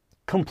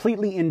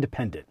completely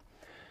independent.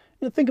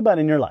 Think about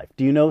in your life.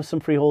 Do you know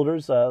some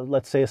freeholders?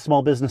 Let's say a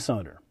small business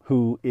owner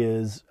who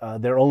is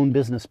their own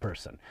business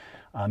person,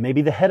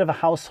 maybe the head of a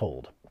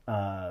household,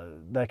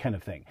 that kind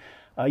of thing.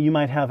 You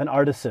might have an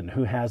artisan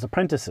who has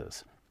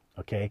apprentices.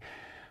 Okay,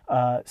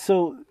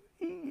 so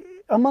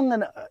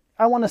among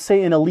I want to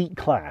say an elite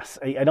class.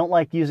 I don't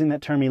like using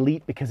that term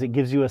elite because it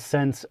gives you a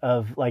sense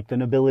of like the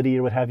nobility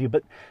or what have you.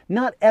 But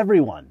not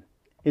everyone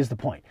is the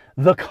point.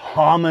 The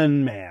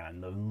common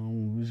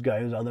man, these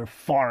guys out there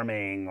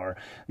farming, or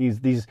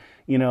these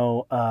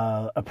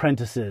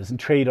apprentices and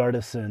trade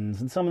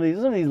artisans, and some of these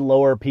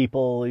lower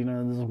people,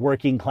 these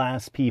working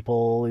class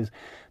people, these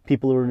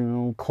people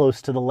who are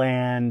close to the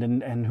land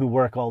and who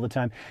work all the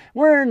time.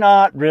 We're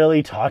not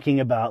really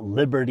talking about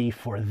liberty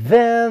for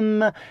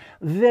them.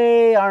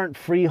 They aren't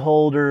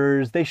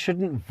freeholders. They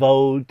shouldn't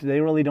vote.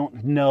 They really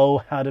don't know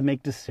how to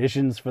make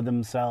decisions for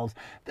themselves.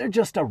 They're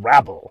just a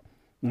rabble.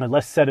 The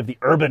less said of the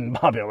urban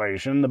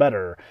population, the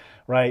better,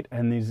 right?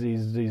 And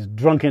these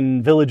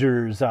drunken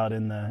villagers out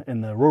in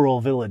the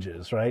rural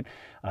villages, right?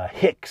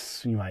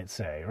 Hicks, you might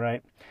say,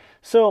 right?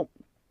 So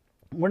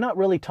we're not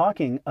really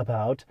talking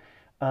about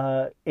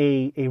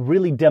a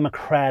really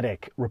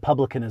democratic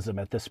republicanism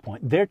at this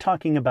point. They're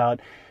talking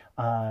about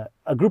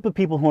a group of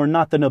people who are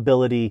not the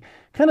nobility,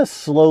 kind of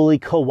slowly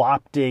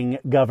co-opting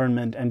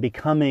government and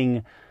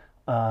becoming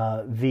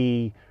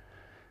the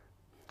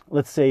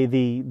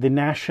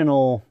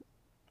national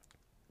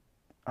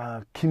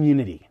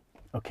community,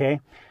 okay?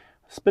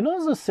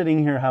 Spinoza's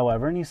sitting here,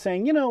 however, and he's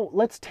saying,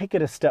 let's take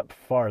it a step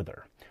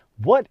farther.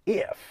 What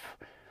if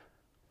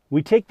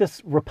we take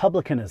this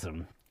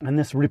republicanism and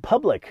this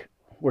republic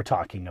we're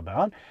talking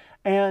about,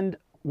 and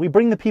we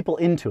bring the people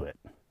into it?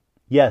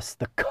 Yes,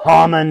 the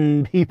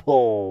common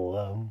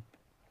people.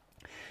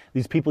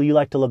 These people you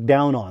like to look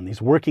down on,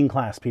 these working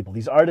class people,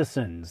 these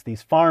artisans,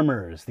 these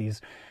farmers, these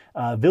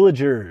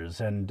villagers,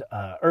 and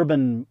the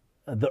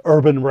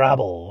urban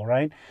rabble,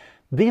 right?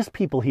 These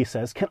people, he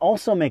says, can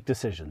also make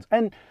decisions.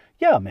 And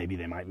yeah, maybe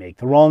they might make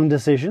the wrong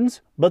decisions,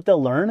 but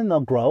they'll learn and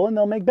they'll grow and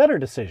they'll make better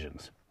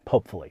decisions,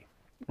 hopefully,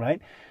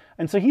 right?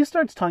 And so he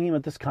starts talking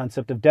about this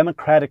concept of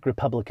democratic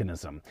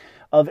republicanism,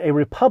 of a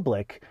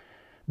republic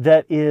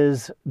that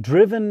is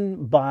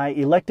driven by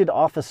elected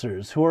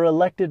officers who are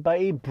elected by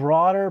a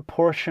broader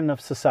portion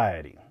of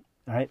society,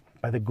 right?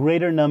 By the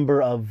greater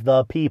number of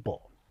the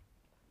people,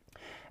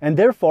 and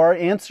therefore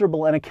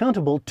answerable and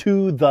accountable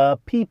to the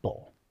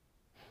people.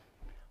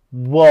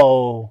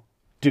 Whoa,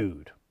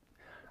 dude.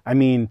 I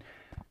mean,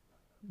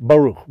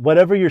 Baruch,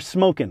 whatever you're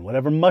smoking,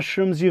 whatever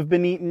mushrooms you've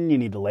been eating, you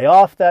need to lay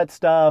off that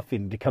stuff. You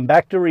need to come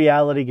back to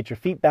reality, get your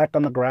feet back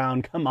on the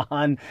ground. Come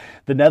on.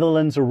 The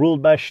Netherlands are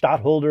ruled by a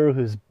stadtholder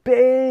who's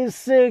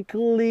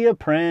basically a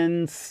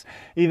prince.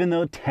 Even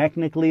though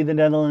technically the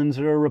Netherlands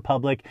are a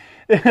republic,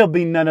 there'll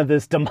be none of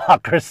this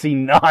democracy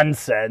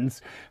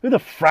nonsense. Who the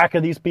frack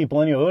are these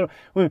people anyway?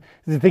 Do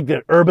you think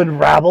the urban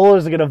rabble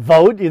is going to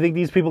vote? Do you think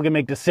these people can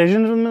make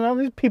decisions? No,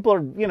 these people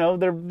are,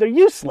 they're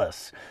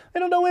useless. They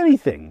don't know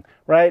anything,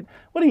 right?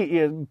 What do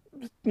you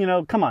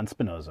come on,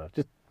 Spinoza.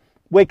 Just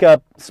wake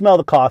up, smell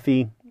the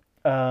coffee,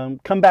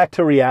 come back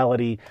to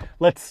reality.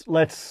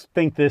 Let's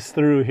think this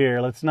through here.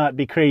 Let's not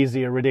be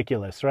crazy or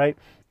ridiculous, right?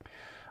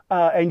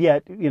 And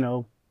yet,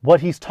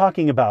 what he's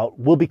talking about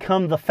will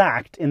become the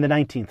fact in the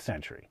 19th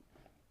century,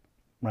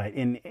 right?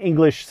 In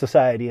English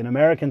society, in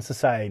American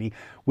society,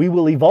 we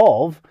will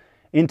evolve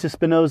into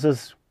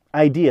Spinoza's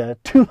idea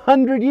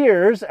 200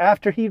 years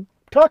after he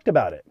talked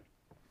about it.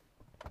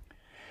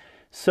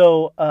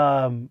 So,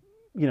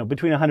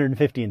 between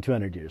 150 and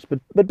 200 years.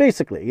 But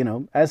basically,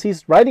 as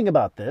he's writing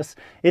about this,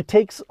 it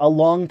takes a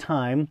long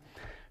time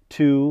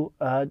to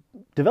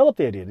develop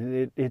the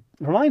idea. It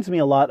reminds me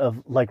a lot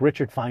of like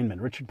Richard Feynman.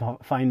 Richard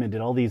Feynman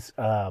did all these,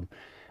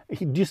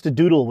 he used to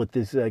doodle with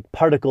these like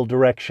particle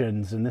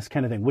directions and this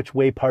kind of thing, which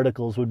way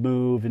particles would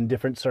move in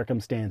different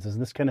circumstances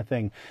and this kind of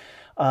thing.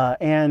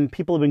 And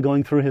people have been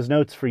going through his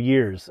notes for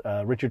years.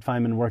 Richard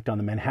Feynman worked on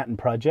the Manhattan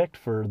Project,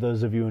 for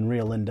those of you in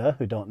Rio Linda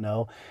who don't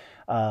know,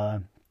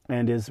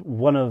 and is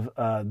one of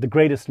the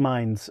greatest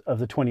minds of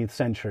the 20th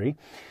century.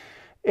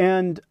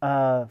 And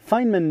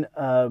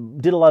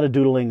Feynman did a lot of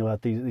doodling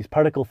about these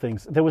particle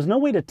things. There was no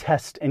way to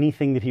test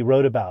anything that he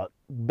wrote about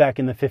back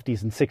in the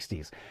 50s and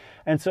 60s.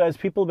 And so as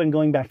people have been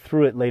going back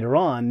through it later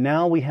on,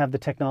 now we have the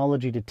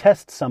technology to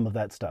test some of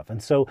that stuff.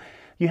 And so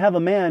you have a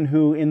man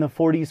who in the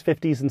 40s,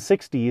 50s, and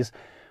 60s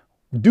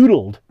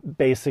doodled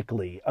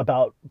basically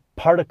about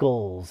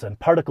particles and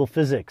particle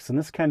physics and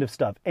this kind of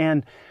stuff.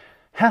 And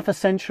half a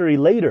century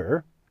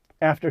later,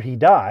 after he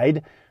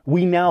died,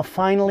 we now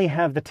finally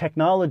have the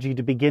technology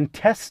to begin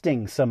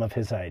testing some of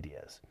his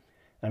ideas.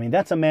 I mean,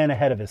 that's a man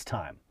ahead of his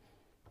time,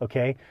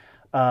 okay?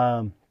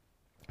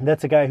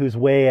 That's a guy who's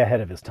way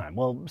ahead of his time.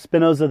 Well,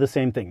 Spinoza, the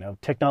same thing. Now,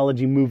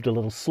 technology moved a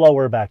little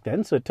slower back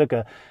then, so it took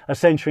a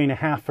century and a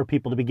half for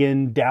people to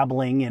begin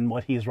dabbling in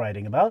what he's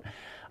writing about.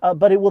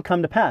 But it will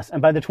come to pass.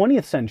 And by the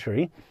 20th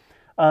century,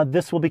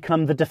 this will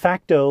become the de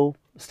facto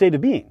state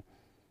of being.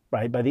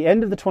 Right? By the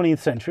end of the 20th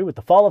century, with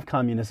the fall of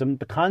communism,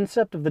 the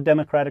concept of the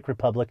democratic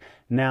republic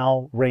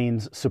now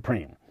reigns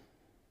supreme.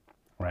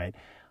 Right?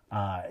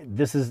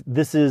 This is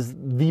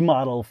the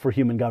model for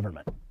human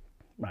government.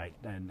 Right?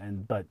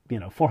 But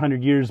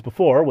 400 years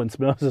before, when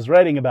Spinoza's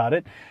writing about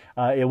it,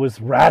 it was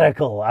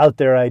radical, out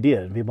there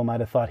idea. People might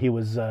have thought he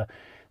was, a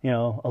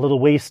little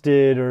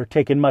wasted or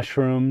taking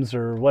mushrooms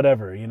or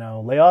whatever.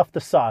 Lay off the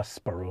sauce,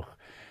 Baruch.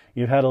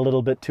 You've had a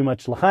little bit too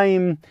much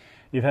l'chaim.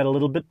 You've had a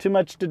little bit too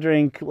much to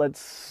drink.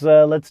 Let's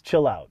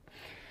chill out.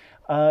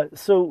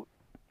 So,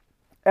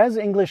 as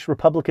English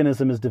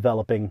republicanism is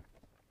developing,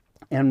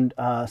 and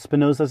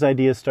Spinoza's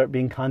ideas start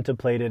being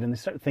contemplated, and they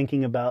start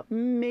thinking about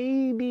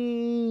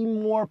maybe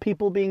more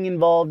people being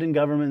involved in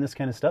government and this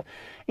kind of stuff,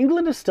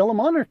 England is still a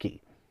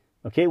monarchy.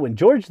 Okay, when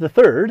George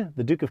III,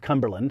 the Duke of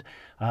Cumberland,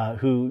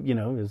 who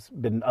has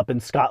been up in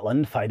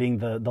Scotland fighting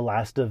the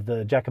last of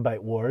the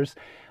Jacobite wars,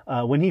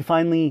 when he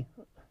finally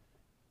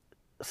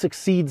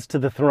succeeds to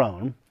the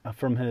throne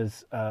from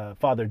his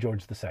father,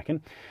 George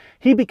II,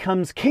 he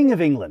becomes King of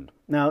England.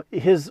 Now,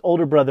 his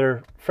older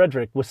brother,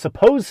 Frederick, was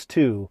supposed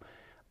to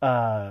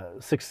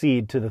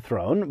succeed to the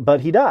throne,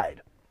 but he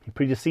died. He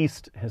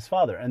predeceased his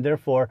father, and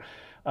therefore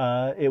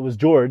it was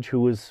George,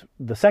 who was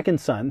the second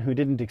son, who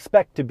didn't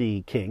expect to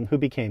be king, who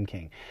became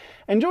king.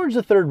 And George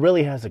III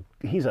really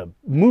he's a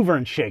mover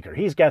and shaker.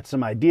 He's got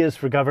some ideas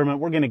for government.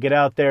 We're going to get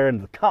out there in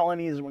the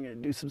colonies. We're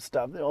going to do some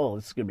stuff. Oh,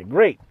 this is going to be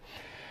great.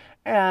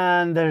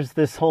 And there's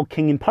this whole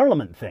king in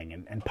parliament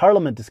thing, and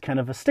parliament is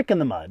kind of a stick in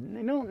the mud.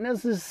 They don't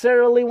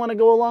necessarily want to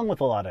go along with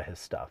a lot of his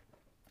stuff.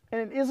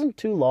 And it isn't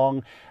too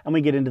long, and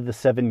we get into the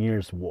 7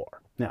 Years'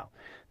 War. Now,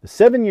 the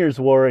 7 Years'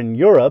 War in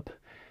Europe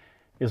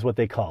is what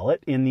they call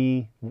it. In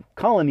the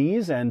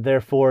colonies, and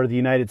therefore the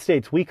United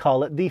States, we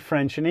call it the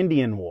French and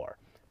Indian War,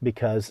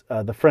 because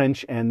the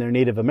French and their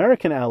Native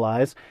American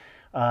allies,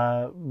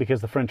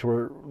 because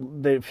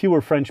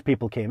fewer French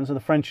people came, so the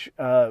French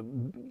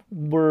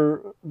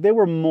were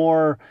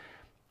more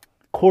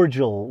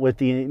cordial with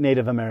the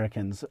Native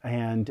Americans,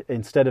 and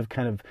instead of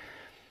kind of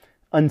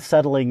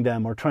unsettling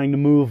them or trying to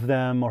move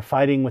them or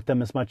fighting with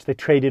them as much, they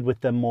traded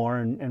with them more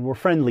and were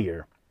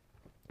friendlier.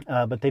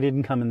 But they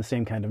didn't come in the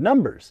same kind of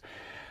numbers.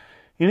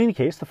 In any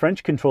case, the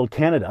French controlled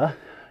Canada.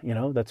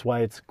 That's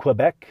why it's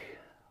Quebec,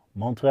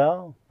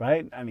 Montreal,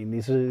 right? I mean,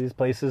 these are these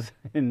places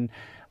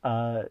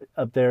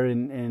up there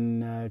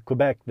in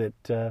Quebec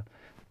that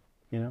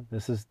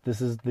this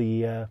is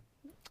the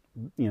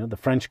the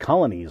French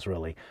colonies,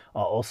 really.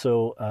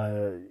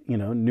 Also,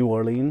 New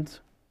Orleans,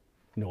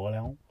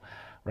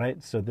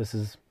 right? So this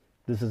is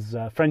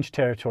French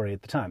territory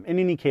at the time. In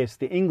any case,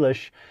 the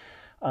English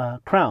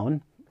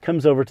crown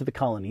comes over to the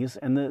colonies,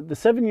 and the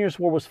 7 Years'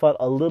 War was fought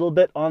a little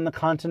bit on the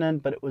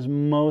continent, but it was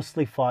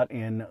mostly fought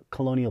in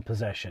colonial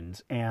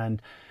possessions.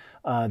 And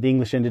the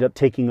English ended up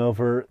taking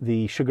over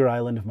the sugar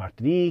island of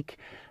Martinique,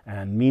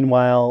 and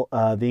meanwhile,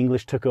 the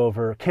English took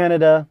over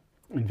Canada,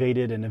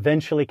 invaded and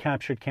eventually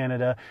captured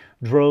Canada,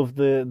 drove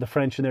the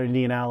French and their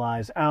Indian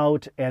allies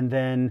out, and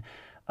then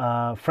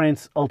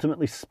France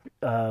ultimately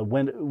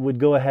would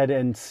go ahead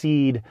and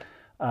cede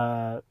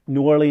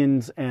New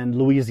Orleans and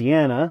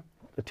Louisiana,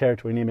 the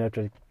territory named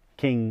after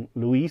King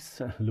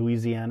Louis,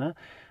 Louisiana.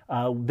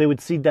 They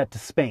would cede that to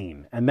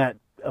Spain, and that,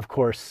 of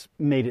course,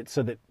 made it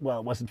so that, it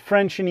wasn't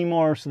French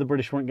anymore, so the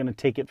British weren't going to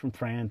take it from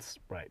France.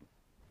 Right.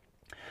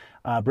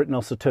 Britain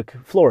also took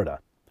Florida.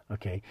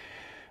 Okay.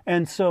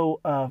 And so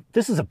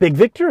this is a big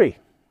victory.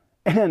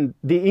 And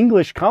the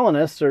English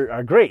colonists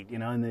are great,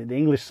 and the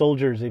English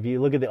soldiers, if you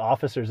look at the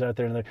officers out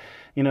there, and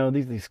they're,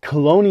 these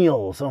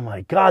colonials, oh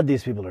my God,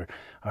 these people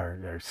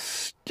are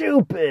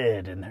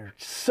stupid, and they're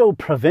so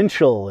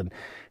provincial, and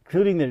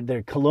including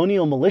their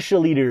colonial militia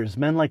leaders,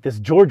 men like this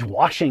George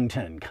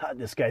Washington. God,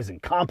 this guy's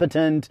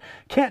incompetent,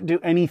 can't do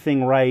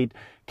anything right,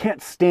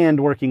 can't stand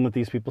working with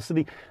these people. So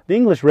the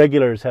English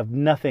regulars have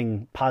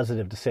nothing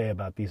positive to say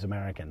about these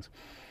Americans.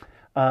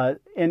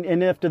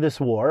 And after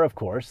this war, of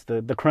course,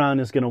 the crown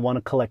is going to want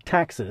to collect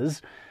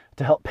taxes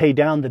to help pay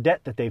down the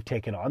debt that they've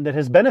taken on that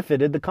has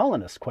benefited the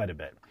colonists quite a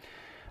bit.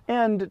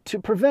 And to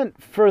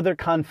prevent further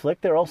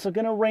conflict, they're also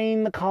going to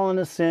rein the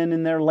colonists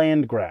in their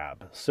land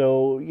grab.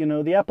 So,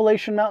 the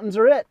Appalachian Mountains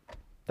are it.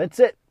 That's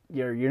it.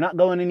 You're not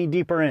going any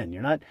deeper in.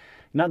 You're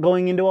not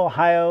going into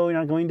Ohio. You're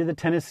not going to the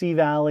Tennessee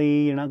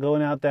Valley. You're not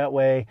going out that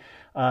way.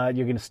 You're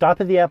going to stop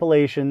at the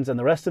Appalachians, and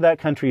the rest of that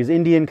country is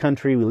Indian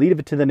country. We leave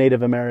it to the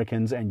Native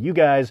Americans, and you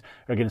guys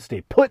are going to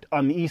stay put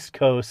on the East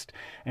Coast.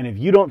 And if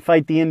you don't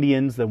fight the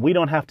Indians, then we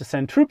don't have to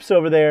send troops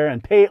over there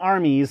and pay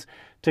armies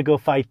to go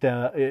fight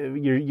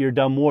your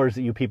dumb wars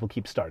that you people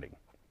keep starting.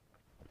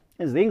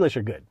 is the English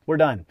are good. We're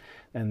done.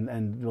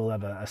 And we'll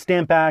have a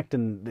Stamp Act,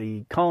 and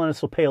the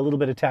colonists will pay a little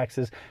bit of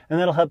taxes, and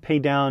that'll help pay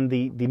down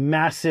the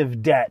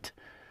massive debt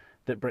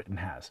that Britain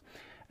has.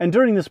 And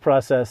during this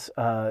process,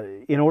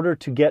 in order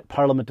to get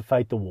Parliament to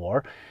fight the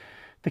war,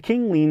 the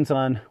king leans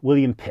on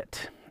William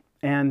Pitt.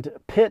 And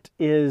Pitt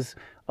is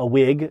a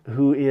Whig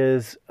who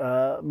is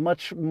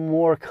much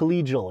more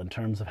collegial in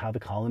terms of how the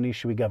colonies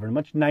should be governed, a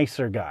much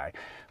nicer guy.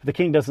 The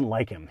king doesn't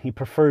like him. He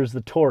prefers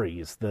the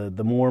Tories,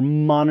 the more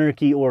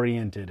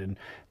monarchy-oriented and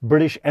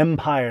British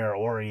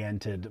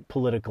Empire-oriented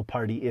political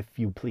party, if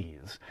you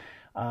please.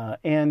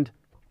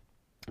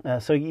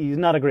 So he's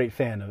not a great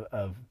fan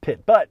of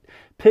Pitt. But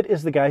Pitt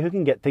is the guy who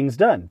can get things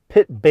done.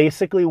 Pitt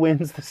basically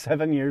wins the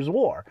 7 Years'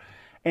 War.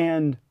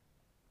 And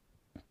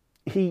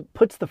he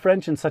puts the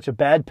French in such a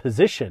bad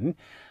position,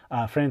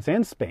 France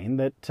and Spain,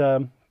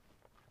 that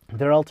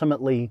they're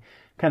ultimately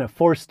kind of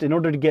forced, in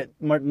order to get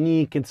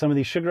Martinique and some of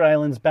these sugar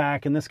islands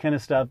back and this kind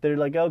of stuff, they're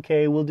like,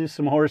 okay, we'll do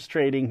some horse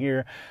trading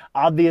here.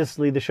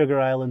 Obviously, the sugar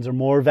islands are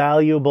more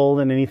valuable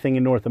than anything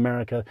in North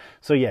America.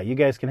 So yeah, you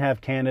guys can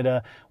have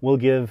Canada. We'll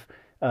give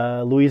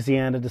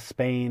Louisiana to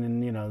Spain,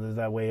 and you know,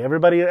 that way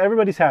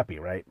everybody's happy,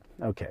 right?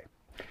 Okay.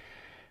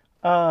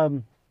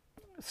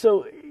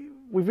 So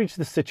we've reached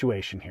this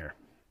situation here.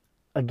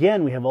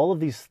 Again, we have all of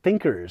these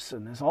thinkers,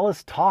 and there's all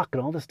this talk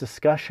and all this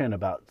discussion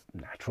about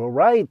natural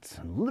rights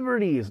and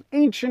liberties,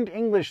 ancient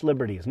English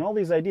liberties, and all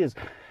these ideas.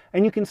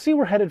 And you can see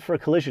we're headed for a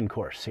collision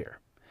course here.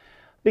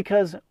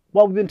 Because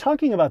while we've been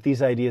talking about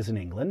these ideas in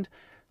England,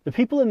 the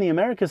people in the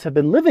Americas have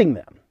been living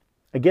them.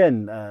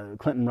 Again,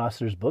 Clinton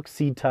Rossiter's book,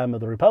 Seed Time of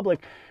the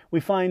Republic, we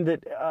find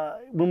that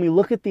when we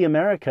look at the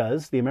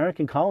Americas, the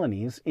American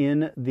colonies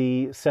in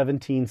the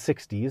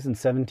 1760s and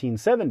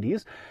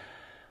 1770s,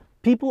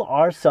 people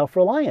are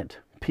self-reliant.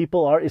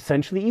 People are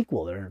essentially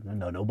equal. There are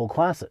no noble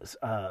classes.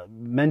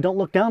 Men don't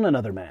look down on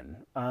other men.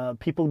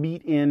 People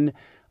meet in,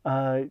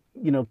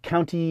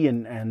 county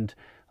and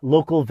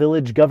local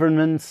village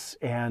governments,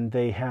 and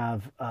they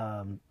have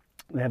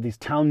these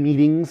town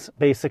meetings,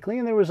 basically,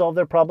 and they resolve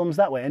their problems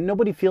that way. And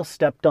nobody feels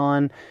stepped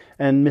on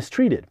and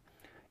mistreated.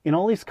 In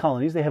all these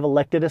colonies, they have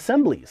elected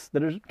assemblies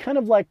that are kind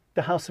of like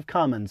the House of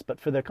Commons, but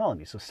for their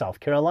colonies. So South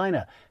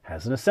Carolina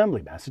has an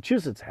assembly.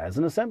 Massachusetts has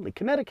an assembly.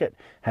 Connecticut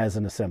has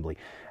an assembly.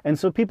 And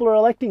so people are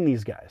electing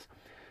these guys.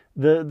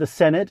 The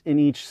Senate in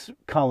each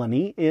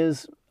colony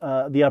is,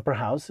 the upper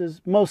house is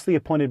mostly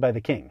appointed by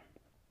the king.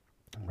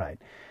 Right.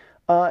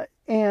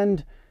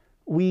 And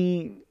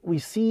we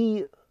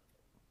see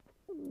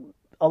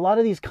a lot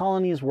of these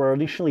colonies were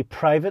initially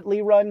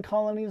privately run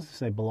colonies.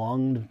 So they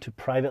belonged to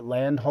private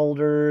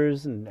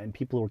landholders and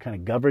people who were kind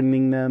of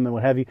governing them and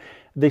what have you.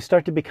 They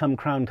start to become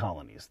crown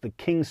colonies. The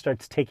king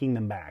starts taking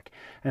them back.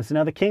 And so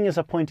now the king is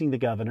appointing the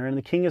governor and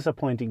the king is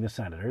appointing the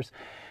senators.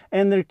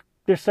 And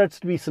there starts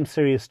to be some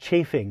serious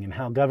chafing in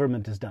how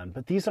government is done.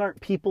 But these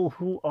aren't people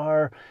who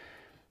are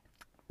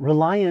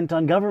reliant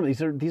on government.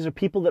 These are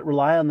people that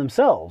rely on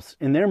themselves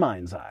in their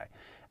mind's eye.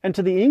 And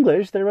to the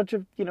English, they're a bunch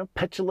of,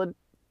 petulant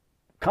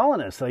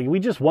colonists. Like, we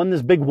just won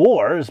this big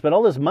war, spent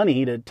all this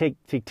money to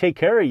take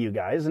care of you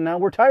guys, and now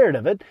we're tired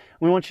of it.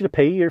 We want you to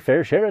pay your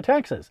fair share of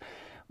taxes.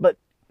 But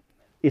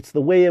it's the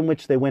way in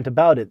which they went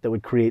about it that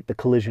would create the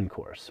collision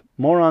course.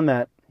 More on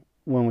that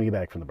when we get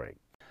back from the break.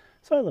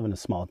 So I live in a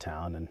small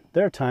town, and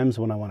there are times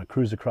when I want to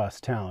cruise across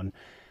town,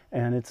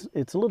 and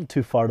it's a little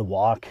too far to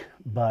walk,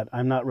 but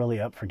I'm not really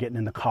up for getting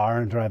in the car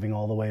and driving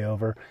all the way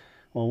over.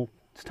 Well,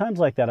 it's times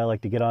like that I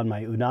like to get on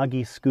my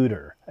Unagi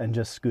scooter and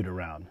just scoot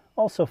around.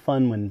 Also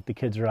fun when the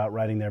kids are out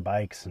riding their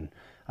bikes and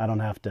I don't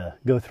have to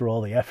go through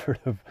all the effort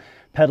of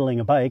pedaling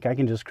a bike. I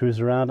can just cruise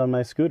around on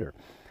my scooter.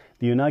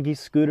 The Unagi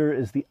scooter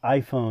is the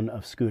iPhone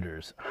of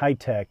scooters.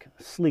 High-tech,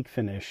 sleek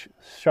finish,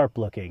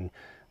 sharp-looking.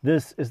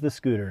 This is the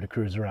scooter to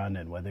cruise around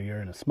in, whether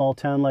you're in a small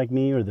town like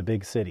me or the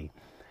big city.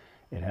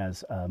 It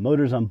has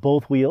motors on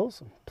both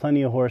wheels,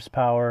 plenty of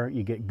horsepower.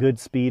 You get good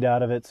speed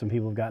out of it. Some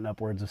people have gotten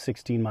upwards of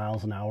 16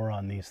 miles an hour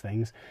on these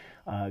things.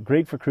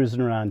 Great for cruising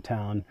around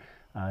town.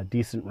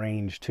 Decent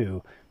range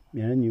too.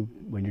 And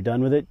when you're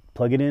done with it,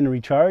 plug it in,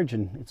 recharge,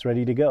 and it's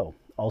ready to go.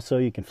 Also,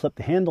 you can flip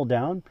the handle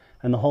down,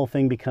 and the whole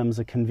thing becomes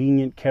a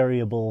convenient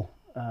carryable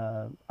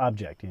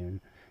object. You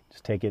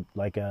just take it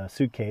like a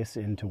suitcase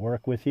into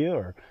work with you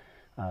or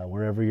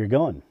wherever you're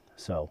going.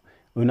 So,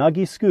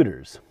 Unagi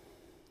scooters.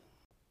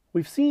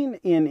 We've seen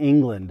in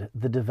England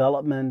the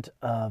development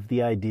of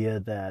the idea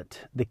that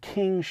the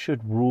king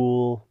should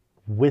rule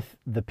with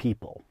the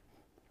people.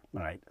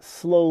 All right,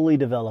 slowly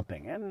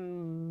developing,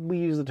 and we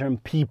use the term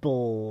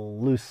people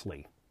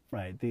loosely,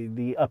 right?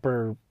 The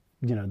upper,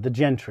 the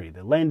gentry,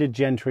 the landed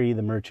gentry,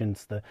 the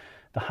merchants, the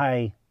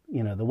high,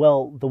 the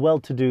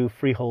well-to-do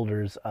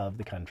freeholders of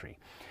the country.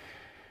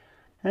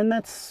 And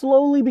that's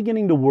slowly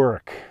beginning to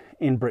work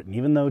in Britain,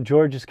 even though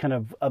George is kind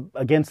of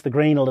against the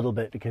grain a little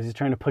bit because he's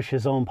trying to push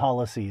his own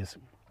policies.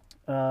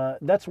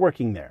 That's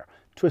working there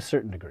to a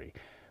certain degree.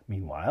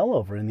 Meanwhile,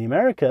 over in the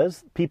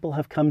Americas, people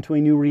have come to a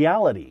new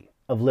reality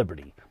of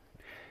liberty.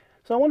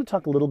 So So I want to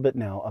talk a little bit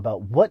now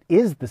about what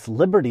is this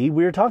liberty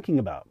we're talking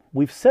about.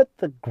 We've set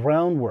the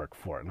groundwork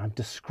for it, and I've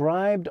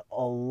described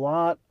a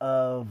lot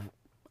of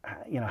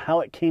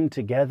how it came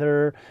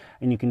together,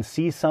 and you can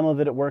see some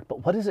of it at work,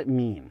 but what does it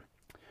mean?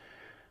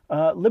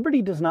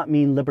 Liberty does not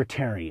mean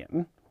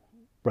libertarian,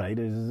 right?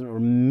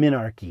 Or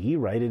minarchy,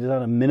 right? It is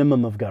not a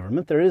minimum of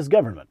government. There is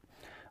government.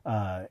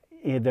 There's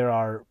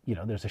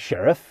a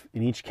sheriff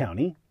in each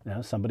county,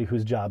 somebody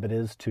whose job it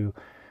is to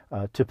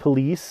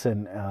police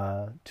and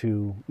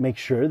to make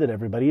sure that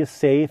everybody is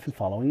safe and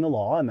following the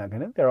law and that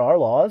kind of. There are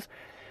laws,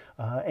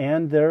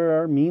 and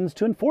there are means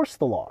to enforce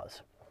the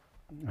laws,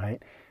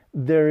 right?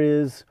 There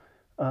is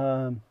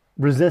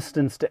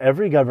resistance to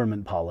every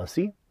government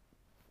policy,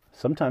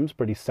 sometimes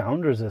pretty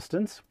sound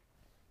resistance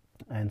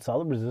and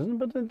solid resistance,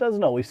 but it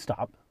doesn't always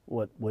stop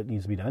what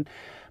needs to be done.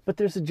 But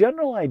there's a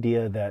general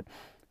idea that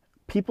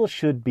people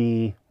should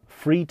be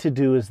free to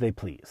do as they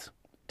please,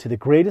 to the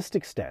greatest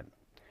extent,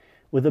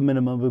 with a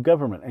minimum of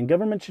government. And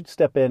government should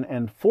step in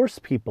and force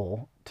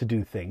people to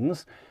do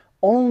things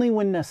only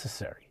when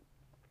necessary.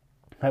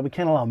 Right? We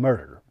can't allow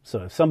murder.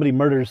 So if somebody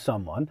murders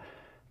someone,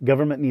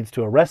 government needs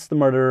to arrest the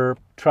murderer,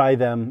 try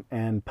them,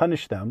 and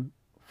punish them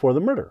for the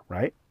murder,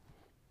 right?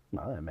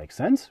 Well, that makes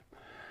sense.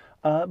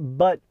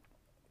 But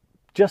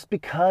just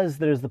because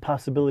there's the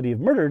possibility of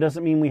murder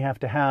doesn't mean we have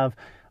to have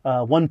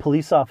one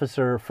police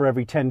officer for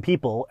every 10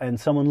 people and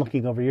someone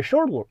looking over your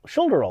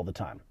shoulder all the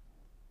time,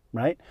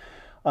 right?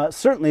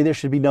 Certainly there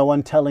should be no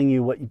one telling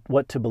you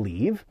what to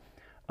believe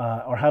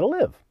or how to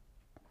live,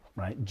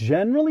 right?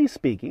 Generally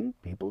speaking,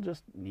 people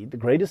just need the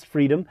greatest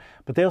freedom,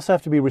 but they also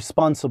have to be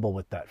responsible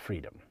with that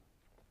freedom.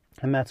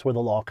 And that's where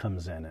the law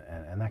comes in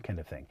and that kind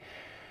of thing.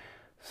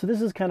 So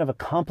this is kind of a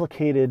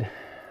complicated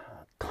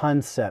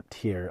concept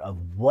here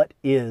of what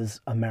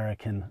is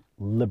American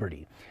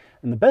liberty.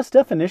 And the best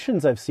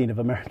definitions I've seen of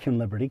American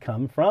liberty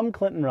come from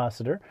Clinton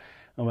Rossiter,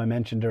 whom I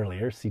mentioned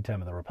earlier, Seed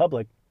Time of the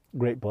Republic,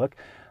 great book.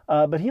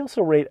 But he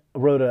also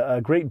wrote a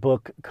great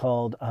book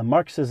called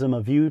Marxism,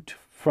 A View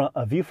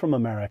from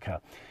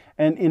America.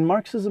 And in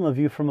Marxism, A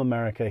View from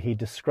America, he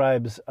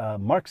describes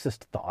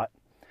Marxist thought,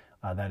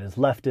 that is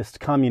leftist,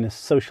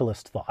 communist,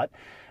 socialist thought,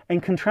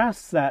 and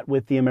contrasts that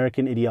with the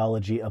American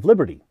ideology of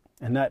liberty.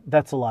 And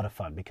that's a lot of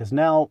fun, because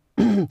now,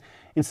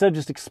 instead of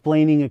just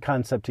explaining a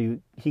concept to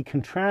you, he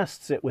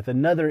contrasts it with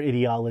another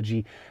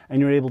ideology, and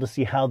you're able to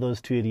see how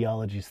those two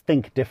ideologies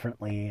think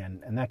differently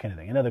and that kind of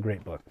thing. Another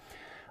great book.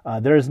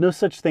 There is no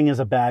such thing as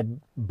a bad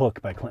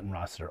book by Clinton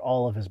Rossiter.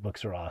 All of his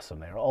books are awesome.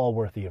 They are all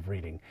worthy of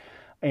reading.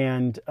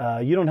 And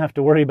you don't have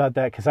to worry about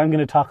that, because I'm going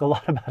to talk a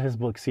lot about his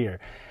books here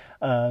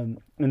in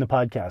the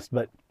podcast.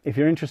 But if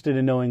you're interested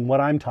in knowing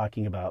what I'm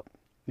talking about,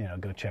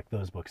 go check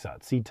those books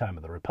out. Seed Time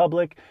of the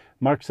Republic,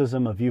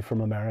 Marxism, A View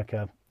from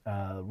America.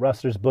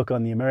 Rossiter's book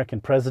on the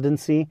American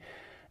presidency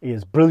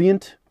is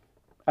brilliant,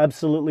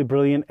 absolutely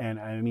brilliant. And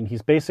I mean,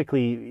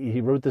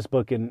 he wrote this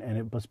book and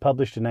it was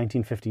published in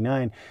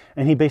 1959.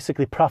 And he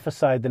basically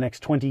prophesied the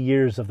next 20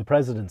 years of the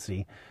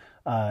presidency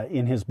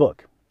in his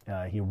book.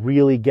 He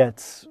really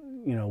gets,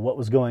 what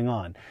was going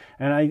on.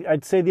 And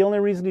I'd say the only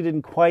reason he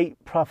didn't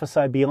quite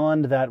prophesy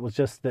beyond that was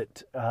just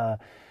that,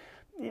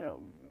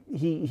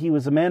 he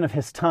was a man of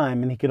his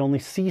time, and he could only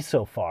see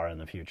so far in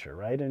the future,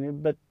 right?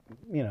 But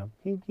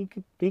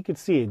he could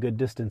see a good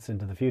distance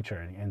into the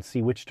future and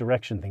see which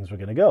direction things were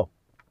going to go,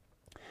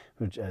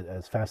 which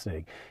is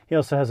fascinating. He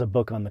also has a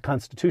book on the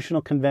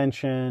Constitutional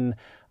Convention,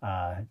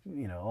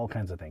 all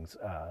kinds of things.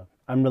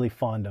 I'm really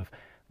fond of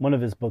one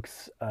of his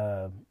books,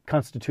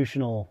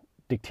 Constitutional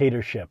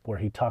Dictatorship, where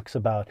he talks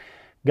about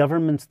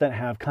governments that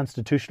have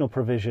constitutional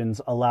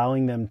provisions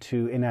allowing them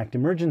to enact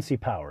emergency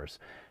powers.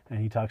 And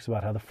he talks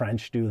about how the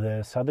French do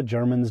this, how the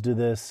Germans do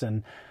this,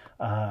 and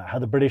how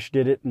the British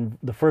did it in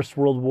the First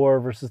World War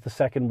versus the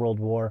Second World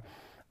War,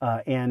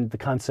 and the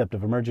concept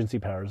of emergency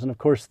powers. And of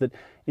course, that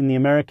in the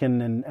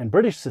American and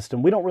British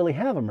system, we don't really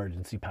have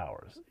emergency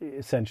powers,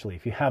 essentially.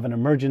 If you have an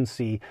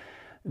emergency,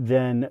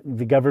 then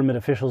the government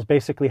officials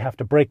basically have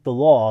to break the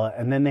law,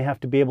 and then they have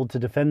to be able to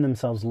defend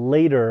themselves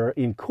later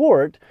in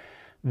court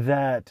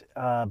that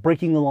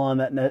breaking the law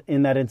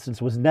in that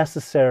instance was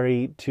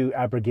necessary to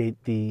abrogate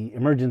the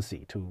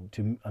emergency,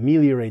 to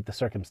ameliorate the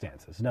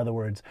circumstances. In other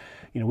words,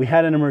 we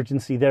had an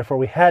emergency, therefore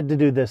we had to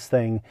do this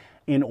thing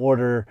in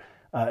order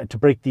to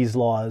break these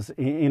laws,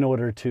 in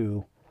order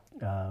to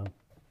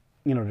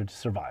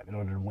survive, in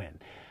order to win.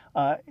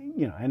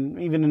 And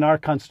even in our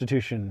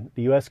Constitution,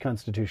 the U.S.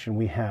 Constitution,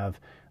 we have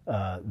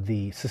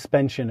the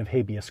suspension of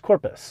habeas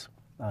corpus,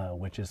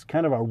 which is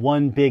kind of our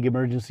one big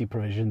emergency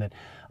provision that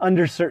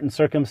under certain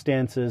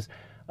circumstances,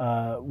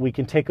 we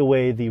can take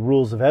away the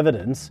rules of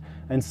evidence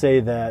and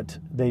say that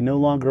they no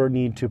longer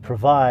need to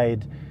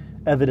provide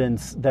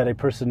evidence that a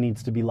person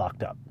needs to be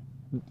locked up.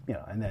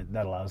 And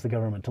that allows the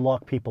government to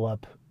lock people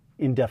up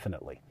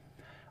indefinitely.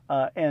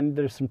 And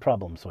there's some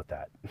problems with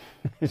that,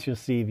 as you'll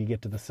see if you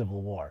get to the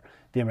Civil War,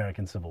 the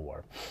American Civil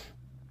War.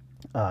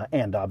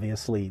 and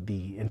obviously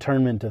the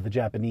internment of the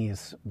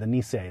Japanese, the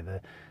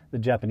Nisei, the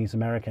Japanese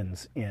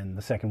Americans in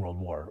the Second World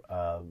War,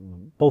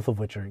 both of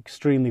which are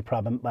extremely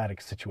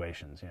problematic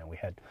situations. We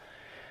had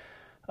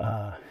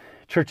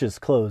churches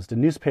closed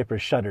and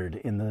newspapers shuttered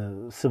in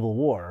the Civil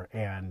War,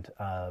 and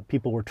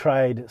people were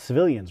tried,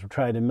 civilians were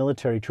tried in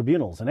military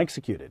tribunals and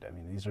executed. I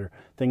mean, these are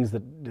things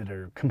that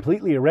are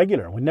completely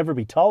irregular and would never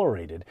be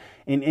tolerated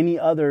in any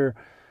other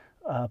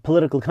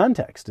political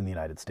context in the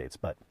United States,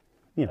 but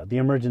the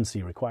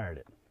emergency required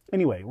it.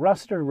 Anyway,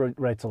 Rossiter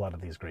writes a lot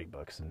of these great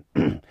books,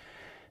 and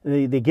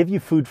they give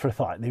you food for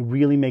thought. They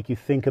really make you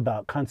think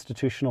about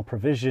constitutional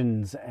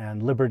provisions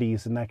and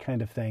liberties and that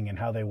kind of thing and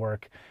how they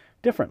work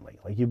differently.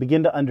 Like, you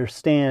begin to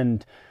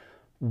understand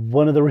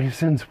one of the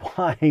reasons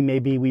why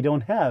maybe we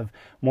don't have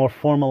more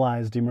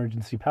formalized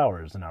emergency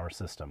powers in our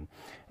system,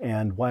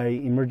 and why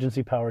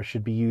emergency powers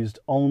should be used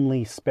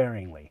only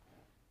sparingly.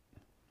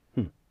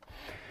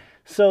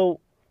 So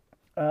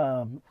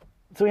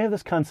we have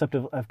this concept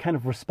of kind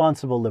of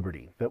responsible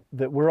liberty,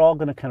 that we're all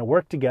going to kind of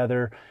work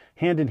together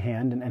hand in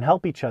hand and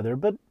help each other,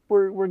 but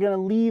we're going to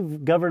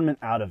leave government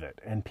out of it,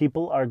 and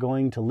people are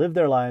going to live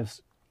their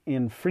lives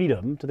in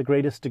freedom to the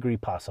greatest degree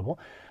possible,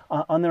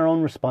 on their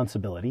own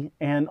responsibility,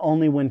 and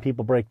only when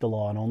people break the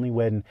law and only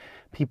when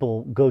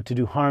people go to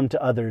do harm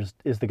to others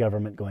is the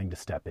government going to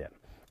step in.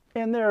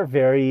 And there are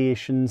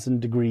variations and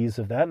degrees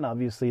of that, and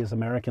obviously as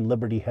American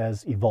liberty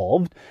has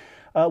evolved,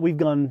 we've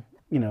gone,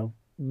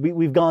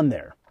 we've gone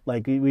there.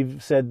 Like,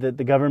 we've said that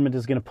the government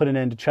is going to put an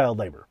end to child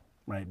labor,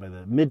 right? By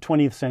the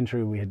mid-20th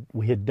century,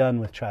 we had done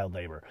with child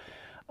labor.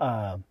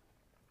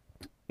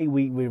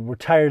 We were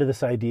tired of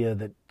this idea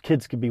that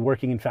kids could be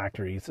working in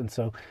factories, and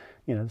so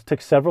it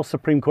took several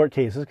Supreme Court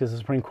cases, because the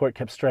Supreme Court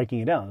kept striking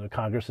it down. The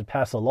Congress would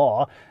pass a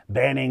law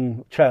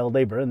banning child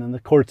labor, and then the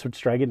courts would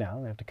strike it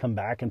down. They have to come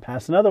back and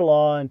pass another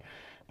law, and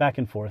back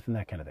and forth, and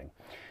that kind of thing.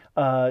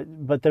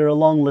 But there are a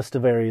long list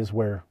of areas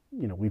where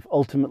we've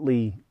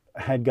ultimately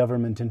had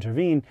government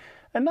intervene,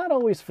 and not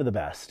always for the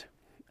best.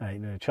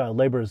 Child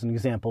labor is an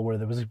example where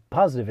there was a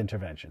positive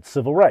intervention.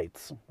 Civil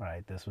rights,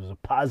 right? This was a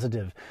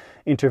positive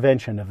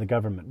intervention of the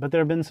government, but there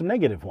have been some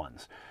negative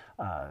ones.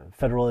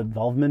 Federal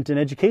involvement in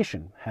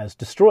education has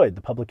destroyed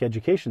the public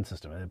education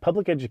system. The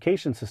public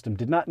education system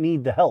did not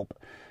need the help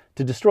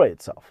to destroy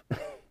itself.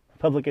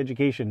 Public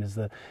education is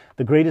the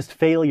greatest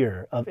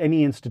failure of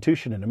any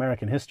institution in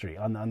American history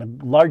on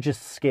the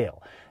largest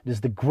scale. It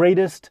is the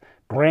greatest,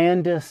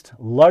 grandest,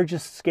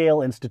 largest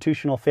scale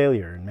institutional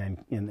failure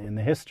in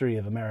the history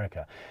of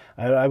America.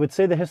 I would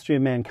say the history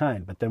of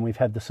mankind, but then we've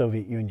had the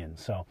Soviet Union.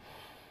 So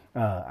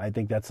I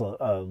think that's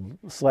a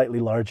slightly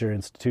larger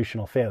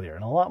institutional failure,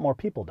 and a lot more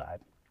people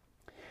died.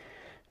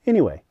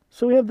 Anyway,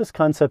 so we have this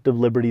concept of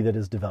liberty that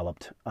is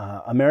developed.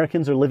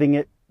 Americans are living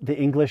it. The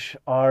English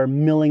are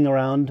milling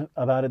around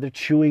about it. They're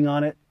chewing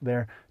on it.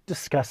 They're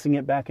discussing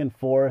it back and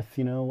forth.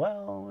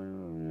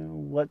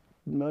 What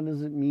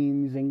does it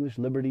mean, these English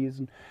liberties?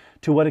 And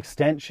to what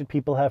extent should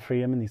people have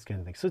freedom, and these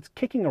kinds of things. So it's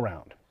kicking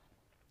around.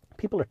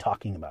 People are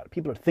talking about it.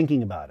 People are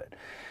thinking about it.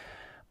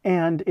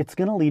 And it's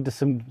going to lead to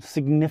some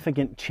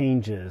significant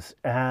changes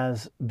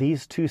as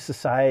these two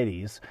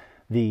societies,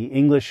 the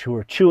English who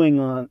are chewing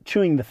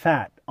the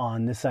fat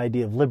on this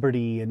idea of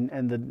liberty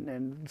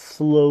and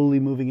slowly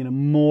moving in a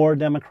more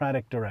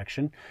democratic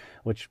direction,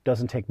 which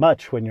doesn't take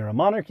much when you're a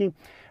monarchy,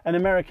 and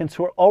Americans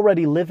who are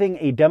already living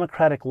a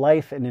democratic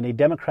life and in a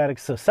democratic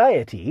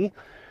society,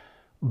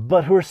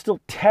 but who are still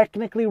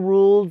technically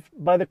ruled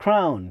by the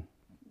crown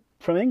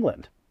from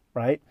England,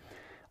 right?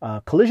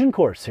 Collision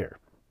course here,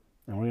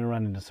 and we're going to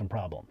run into some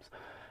problems.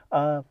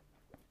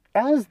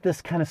 As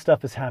this kind of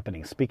stuff is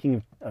happening,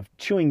 speaking of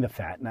chewing the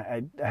fat, and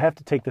I have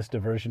to take this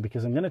diversion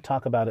because I'm going to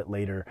talk about it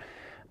later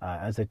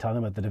as I talk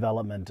about the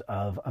development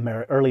of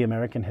early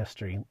American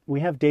history. We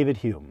have David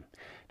Hume.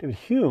 David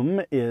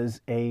Hume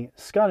is a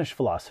Scottish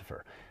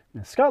philosopher.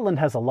 Now, Scotland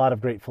has a lot of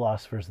great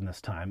philosophers in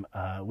this time.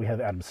 We have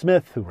Adam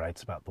Smith, who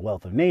writes about the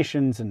wealth of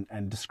nations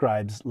and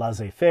describes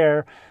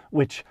laissez-faire,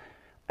 which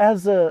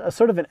as a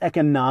sort of an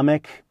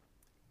economic,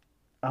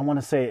 I want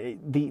to say,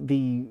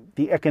 the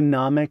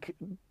economic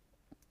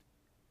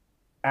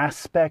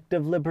aspect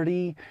of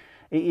liberty.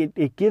 It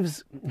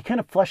kind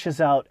of fleshes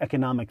out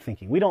economic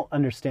thinking. We don't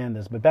understand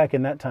this, but back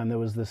in that time there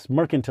was this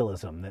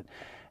mercantilism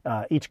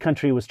that each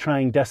country was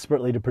trying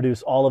desperately to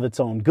produce all of its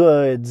own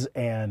goods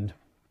and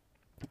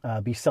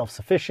be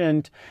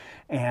self-sufficient,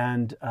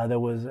 and there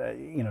was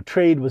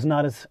trade was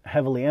not as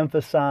heavily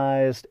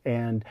emphasized,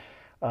 and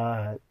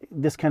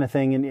this kind of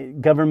thing,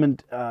 and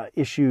government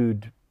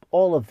issued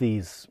all of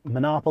these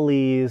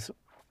monopolies,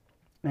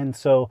 and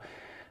so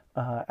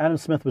Adam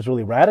Smith was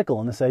really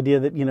radical in this idea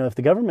that, if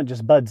the government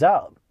just buds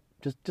out,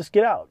 just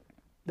get out.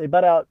 They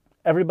bud out,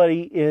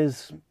 everybody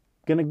is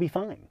going to be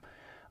fine.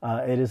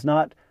 It is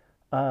not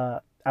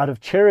out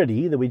of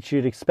charity that we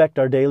should expect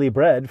our daily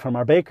bread from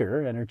our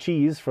baker and our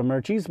cheese from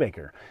our cheese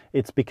baker.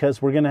 It's because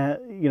we're going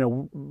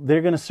to,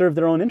 they're going to serve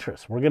their own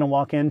interests. We're going to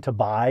walk in to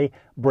buy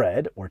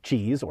bread or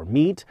cheese or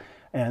meat,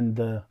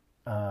 and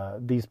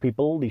these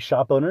people, these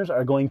shop owners,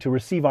 are going to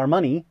receive our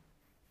money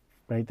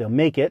right? They'll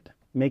make it,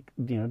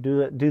 do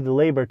the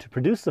labor to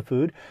produce the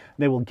food.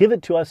 They will give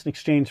it to us in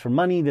exchange for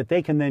money that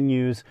they can then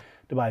use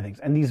to buy things.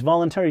 And these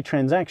voluntary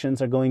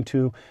transactions are going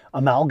to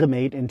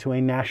amalgamate into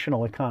a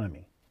national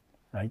economy,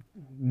 right?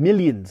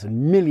 Millions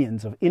and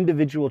millions of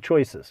individual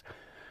choices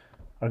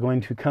are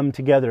going to come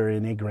together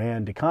in a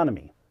grand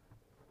economy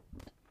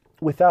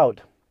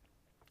without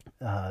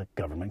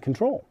government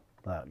control,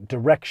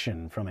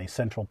 direction from a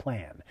central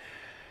plan.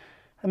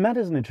 And that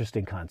is an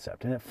interesting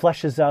concept, and it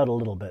fleshes out a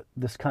little bit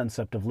this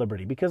concept of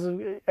liberty, because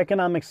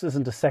economics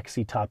isn't a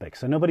sexy topic.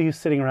 So nobody who's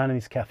sitting around in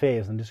these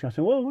cafes and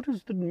discussing, well, what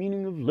is the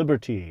meaning of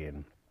liberty?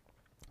 And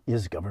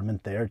is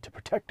government there to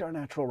protect our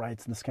natural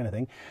rights and this kind of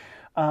thing?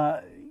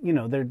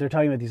 They're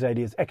talking about these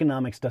ideas.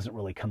 Economics doesn't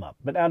really come up.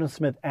 But Adam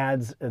Smith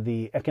adds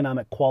the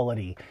economic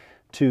quality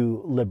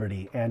to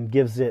liberty and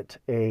gives it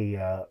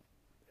a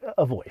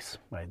voice,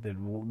 right?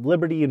 That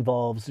liberty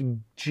involves,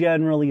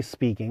 generally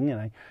speaking,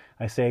 and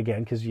I say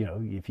again, because,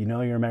 if you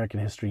know your American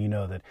history, you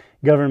know that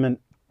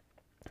government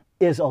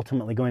is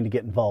ultimately going to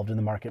get involved in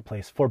the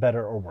marketplace for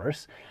better or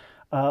worse.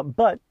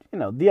 But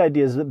the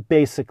idea is that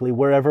basically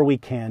wherever we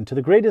can, to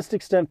the greatest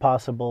extent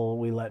possible,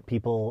 we let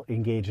people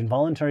engage in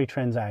voluntary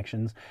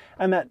transactions,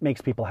 and that makes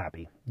people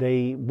happy.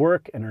 They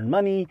work and earn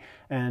money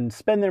and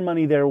spend their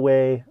money their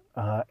way,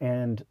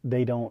 and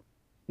they don't,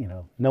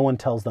 no one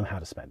tells them how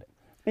to spend it.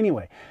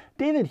 Anyway,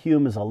 David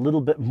Hume is a little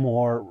bit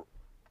more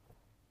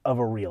of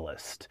a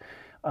realist,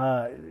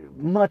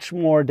 much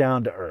more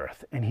down to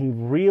earth, and he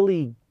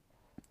really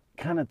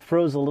kind of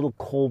throws a little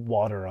cold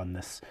water on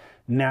this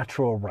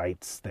natural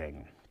rights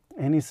thing.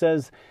 And he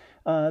says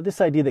this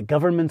idea that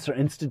governments are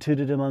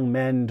instituted among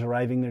men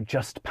deriving their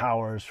just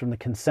powers from the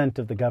consent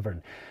of the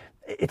governed.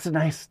 It's a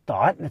nice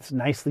thought, and it's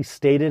nicely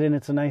stated, and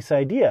it's a nice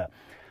idea,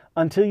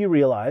 until you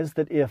realize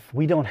that if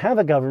we don't have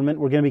a government,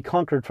 we're going to be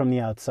conquered from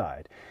the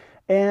outside.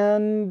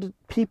 And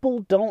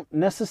people don't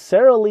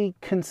necessarily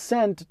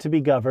consent to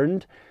be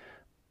governed,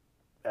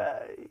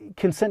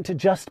 consent to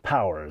just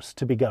powers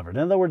to be governed.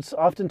 In other words,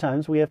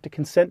 oftentimes we have to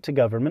consent to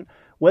government,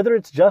 whether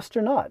it's just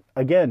or not.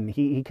 Again,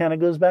 he kind of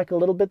goes back a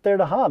little bit there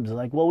to Hobbes,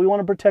 like, well, we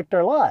want to protect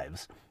our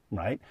lives,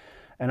 right,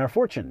 and our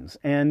fortunes.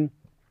 And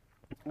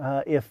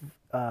if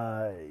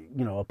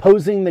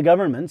opposing the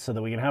government so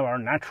that we can have our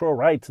natural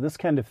rights, this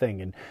kind of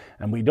thing,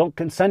 and we don't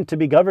consent to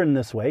be governed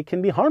this way,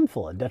 can be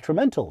harmful and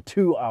detrimental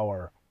to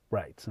our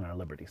rights and our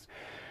liberties.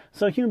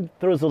 So Hume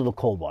throws a little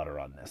cold water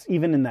on this,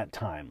 even in that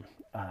time,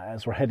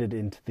 as we're headed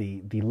into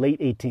the late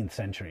 18th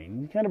century.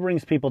 And he kind of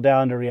brings people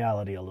down to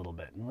reality a little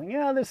bit. And like,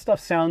 yeah, this stuff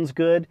sounds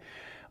good,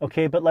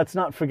 okay, but let's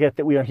not forget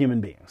that we are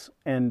human beings.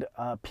 And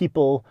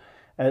people,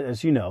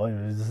 as you know, and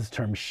there's this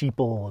term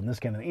sheeple and this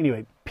kind of thing.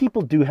 Anyway,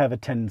 people do have a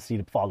tendency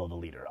to follow the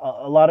leader.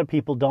 A lot of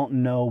people don't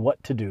know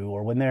what to do,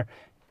 or when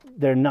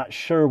they're not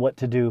sure what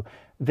to do,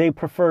 they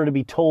prefer to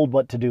be told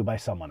what to do by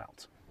someone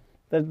else.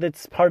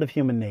 That's part of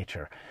human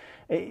nature.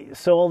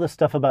 So all this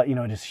stuff about,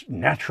 just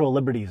natural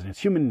liberties and it's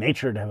human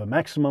nature to have a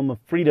maximum of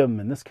freedom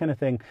and this kind of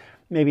thing,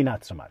 maybe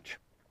not so much.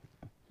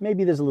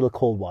 Maybe there's a little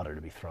cold water to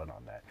be thrown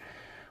on that.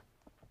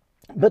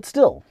 But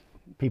still,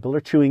 people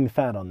are chewing the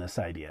fat on this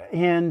idea.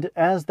 And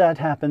as that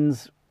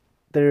happens,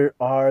 there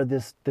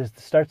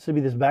starts to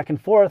be this back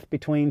and forth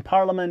between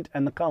Parliament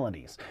and the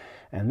colonies.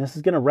 And this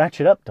is going to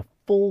ratchet up to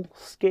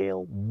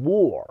full-scale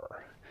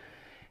war.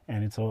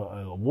 And it's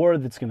a war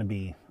that's going to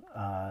be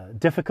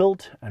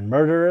difficult and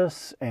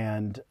murderous,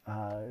 and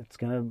it's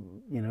going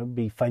to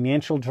be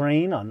financial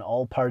drain on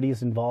all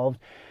parties involved,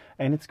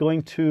 and it's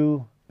going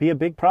to be a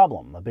big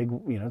problem.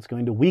 It's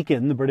going to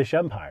weaken the British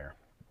Empire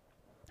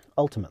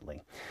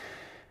ultimately.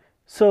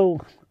 So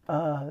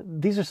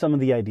these are some of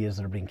the ideas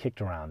that are being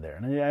kicked around there,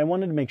 and I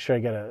wanted to make sure I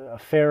got a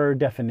fairer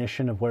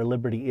definition of where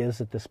liberty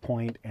is at this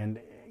point, and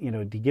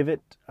to give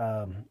it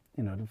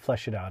to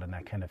flesh it out and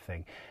that kind of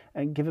thing,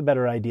 and give a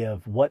better idea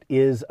of what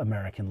is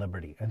American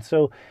liberty. And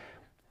so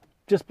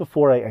just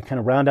before I kind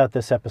of round out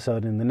this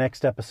episode, in the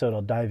next episode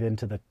I'll dive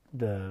into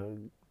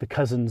the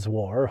Cousins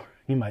War,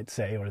 you might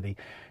say, or the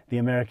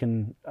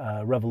American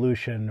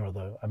Revolution, or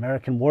the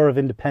American War of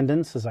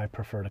Independence, as I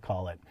prefer to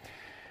call it,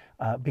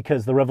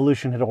 because the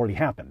revolution had already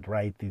happened,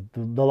 right?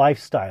 The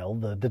lifestyle,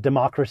 the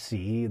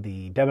democracy,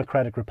 the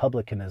democratic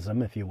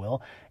republicanism, if you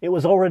will, it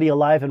was already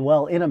alive and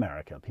well in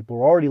America. People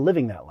were already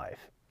living that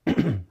life.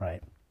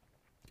 Right?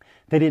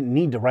 They didn't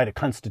need to write a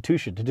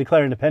constitution, to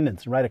declare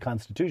independence and write a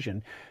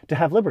constitution to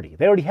have liberty.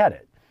 They already had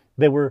it.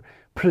 They were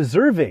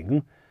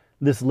preserving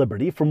this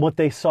liberty from what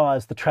they saw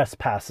as the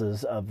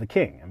trespasses of the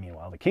king. I mean,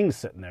 while the king's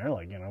sitting there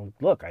like,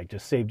 look, I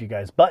just saved you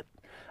guys' butt.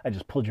 I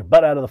just pulled your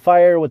butt out of the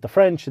fire with the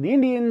French and the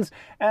Indians,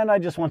 and I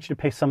just want you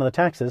to pay some of the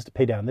taxes to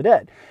pay down the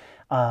debt.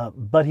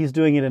 But he's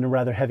doing it in a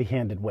rather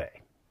heavy-handed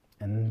way.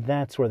 And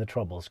that's where the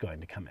trouble is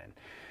going to come in.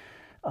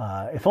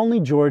 If only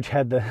George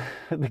had the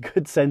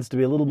good sense to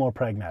be a little more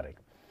pragmatic.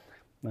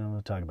 Well,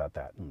 we'll talk about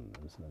that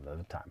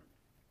another time.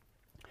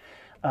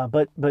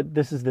 But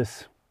this is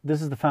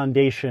the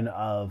foundation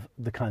of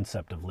the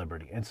concept of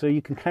liberty. And so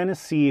you can kind of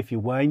see, if you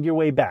wind your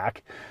way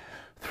back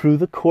through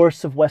the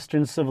course of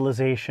Western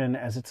civilization,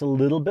 as it's a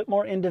little bit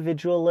more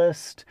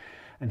individualist,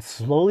 And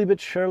slowly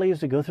but surely,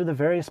 as we go through the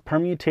various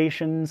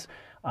permutations,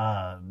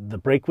 the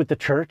break with the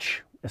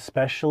church,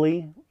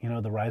 especially,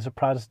 the rise of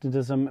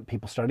Protestantism,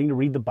 people starting to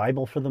read the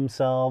Bible for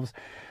themselves.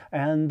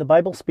 And the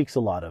Bible speaks a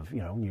lot of,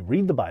 you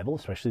read the Bible,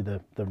 especially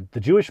the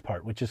Jewish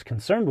part, which is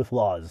concerned with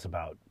laws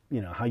about,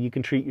 how you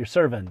can treat your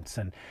servants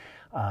and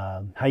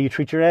how you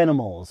treat your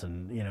animals,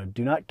 and,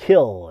 do not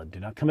kill and do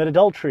not commit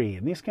adultery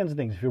and these kinds of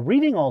things. If you're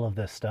reading all of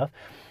this stuff,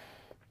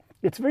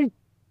 it's very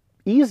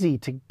easy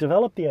to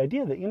develop the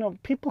idea that,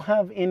 people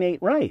have innate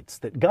rights,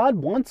 that God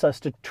wants us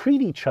to treat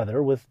each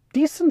other with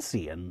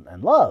decency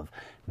and love.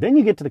 Then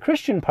you get to the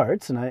Christian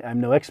parts, and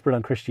I'm no expert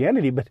on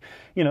Christianity, but,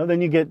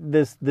 then you get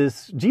this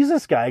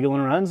Jesus guy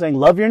going around saying,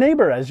 love your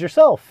neighbor as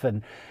yourself,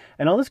 and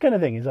all this kind of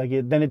thing. It's like,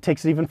 then it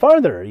takes it even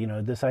farther,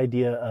 this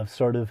idea of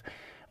sort of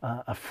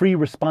a free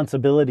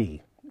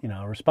responsibility,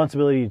 a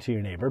responsibility to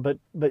your neighbor, but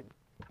that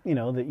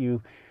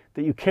you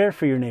care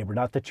for your neighbor,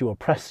 not that you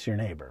oppress your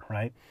neighbor,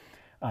 right?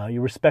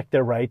 You respect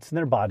their rights and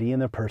their body and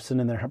their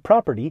person and their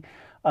property,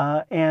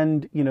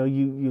 and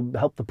you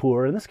help the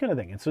poor and this kind of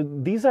thing. And so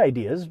these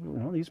ideas,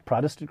 these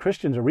Protestant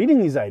Christians are reading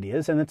these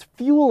ideas, and it's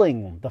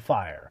fueling the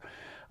fire,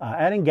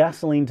 adding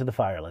gasoline to the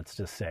fire, let's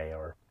just say.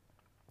 Or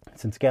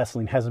since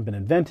gasoline hasn't been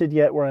invented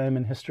yet, where I am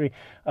in history,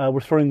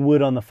 we're throwing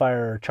wood on the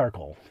fire, or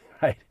charcoal,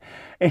 right?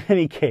 In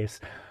any case,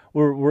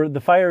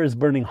 the fire is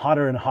burning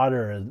hotter and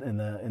hotter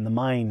in the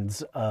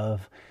minds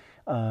of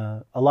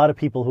a lot of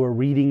people who are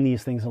reading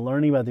these things and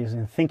learning about these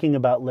and thinking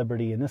about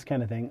liberty and this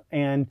kind of thing,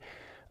 and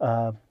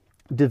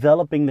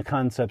developing the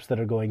concepts that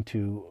are going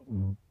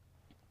to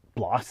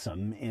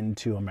blossom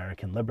into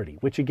American liberty,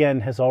 which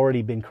again has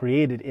already been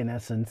created in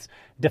essence,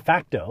 de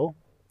facto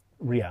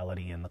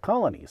reality in the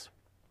colonies.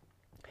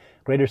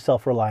 Greater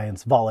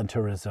self-reliance,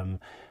 voluntarism,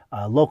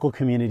 local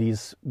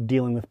communities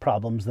dealing with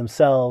problems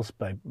themselves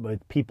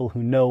with people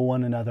who know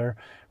one another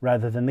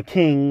rather than the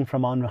king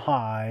from on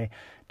high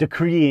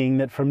decreeing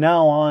that from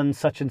now on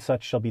such and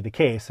such shall be the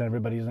case, and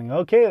everybody's saying,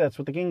 okay, that's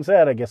what the king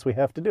said, I guess we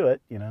have to do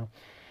it,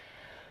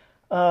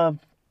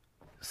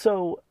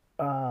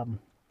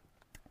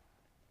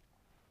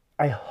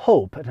 I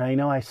hope, and I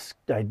know I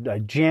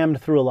jammed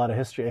through a lot of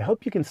history, I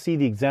hope you can see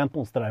the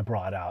examples that I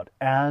brought out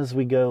as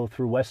we go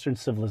through Western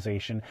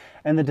civilization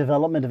and the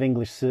development of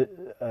English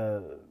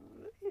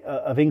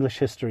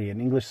history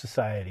and English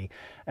society,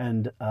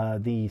 and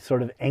the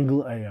sort of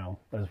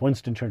as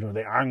Winston Churchill,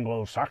 the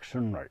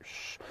Anglo-Saxon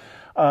race,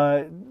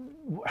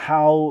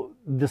 how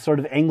the sort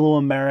of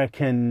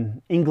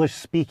Anglo-American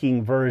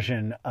English-speaking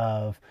version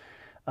of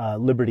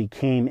liberty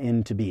came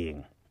into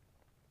being.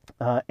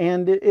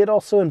 And it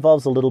also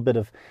involves a little bit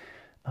of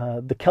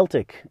the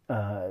Celtic,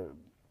 I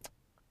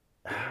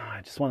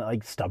just want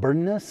to,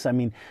 stubbornness. I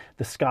mean,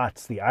 the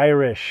Scots, the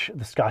Irish,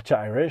 the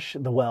Scotch-Irish,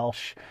 the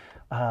Welsh,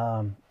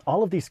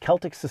 all of these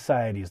Celtic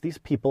societies, these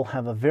people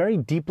have a very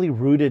deeply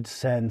rooted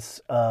sense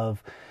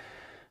of,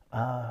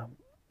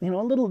 they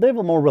have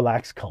a more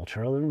relaxed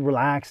culture, a little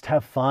relaxed,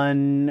 have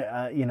fun,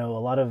 a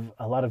lot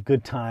of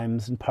good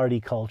times and party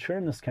culture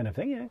and this kind of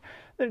thing.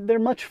 They're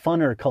much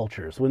funner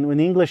cultures. When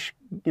the English,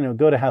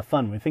 go to have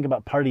fun, when we think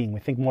about partying,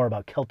 we think more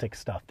about Celtic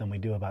stuff than we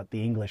do about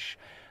the English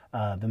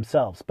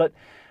themselves. But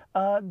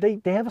they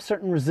have a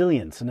certain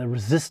resilience and a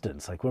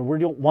resistance. Like where we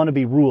don't want to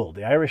be ruled.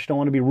 The Irish don't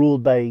want to be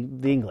ruled by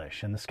the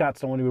English, and the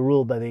Scots don't want to be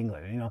ruled by the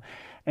English.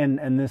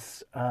 And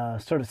this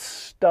sort of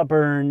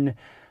stubborn,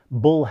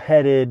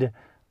 bullheaded,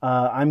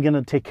 I'm going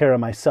to take care of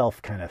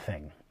myself kind of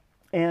thing.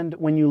 And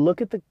when you look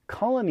at the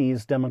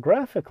colonies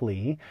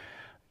demographically,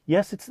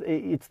 yes, it's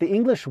the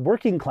English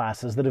working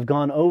classes that have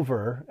gone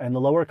over, and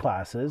the lower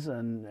classes,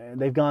 and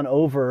they've gone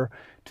over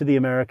to the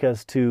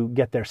Americas to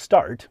get their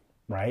start,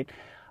 right?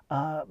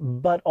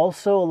 But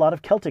also a lot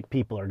of Celtic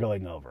people are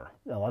going over.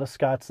 A lot of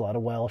Scots, a lot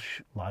of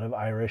Welsh, a lot of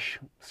Irish,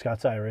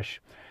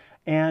 Scots-Irish.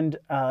 And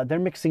they're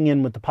mixing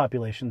in with the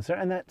populations there.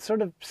 And that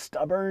sort of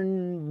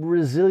stubborn,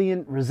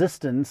 resilient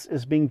resistance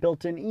is being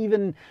built in,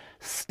 even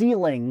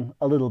stealing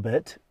a little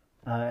bit,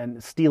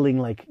 and stealing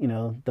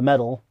the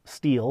metal,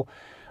 steel,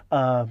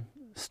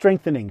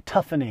 strengthening,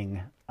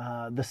 toughening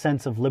the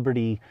sense of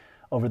liberty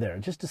over there.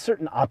 Just a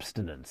certain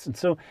obstinance. And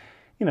so,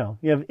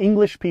 you have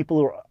English people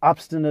who are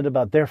obstinate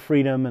about their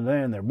freedom,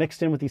 and they're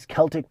mixed in with these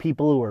Celtic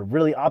people who are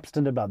really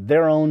obstinate about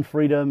their own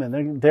freedom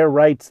and their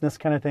rights and this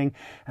kind of thing.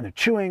 And they're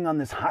chewing on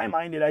this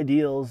high-minded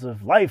ideals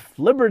of life,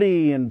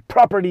 liberty, and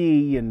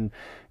property. And,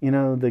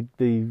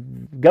 the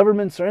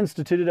governments are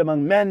instituted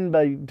among men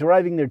by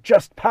deriving their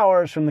just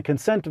powers from the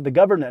consent of the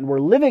governed. And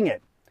we're living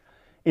it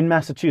in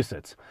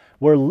Massachusetts.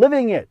 We're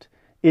living it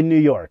in New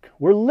York.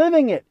 We're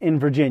living it in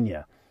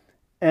Virginia.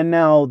 And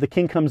now the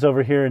king comes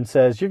over here and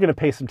says, you're going to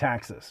pay some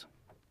taxes.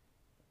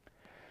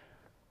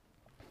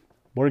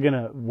 We're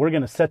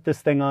going to set this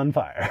thing on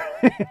fire.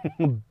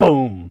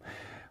 Boom.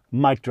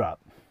 Mic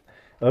drop.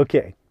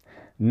 Okay.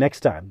 Next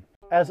time.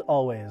 As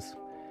always,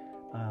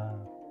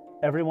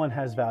 everyone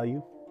has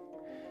value.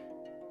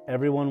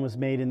 Everyone was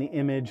made in the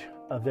image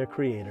of their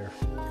creator.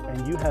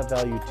 And you have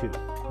value too,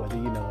 whether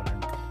you know it or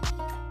not.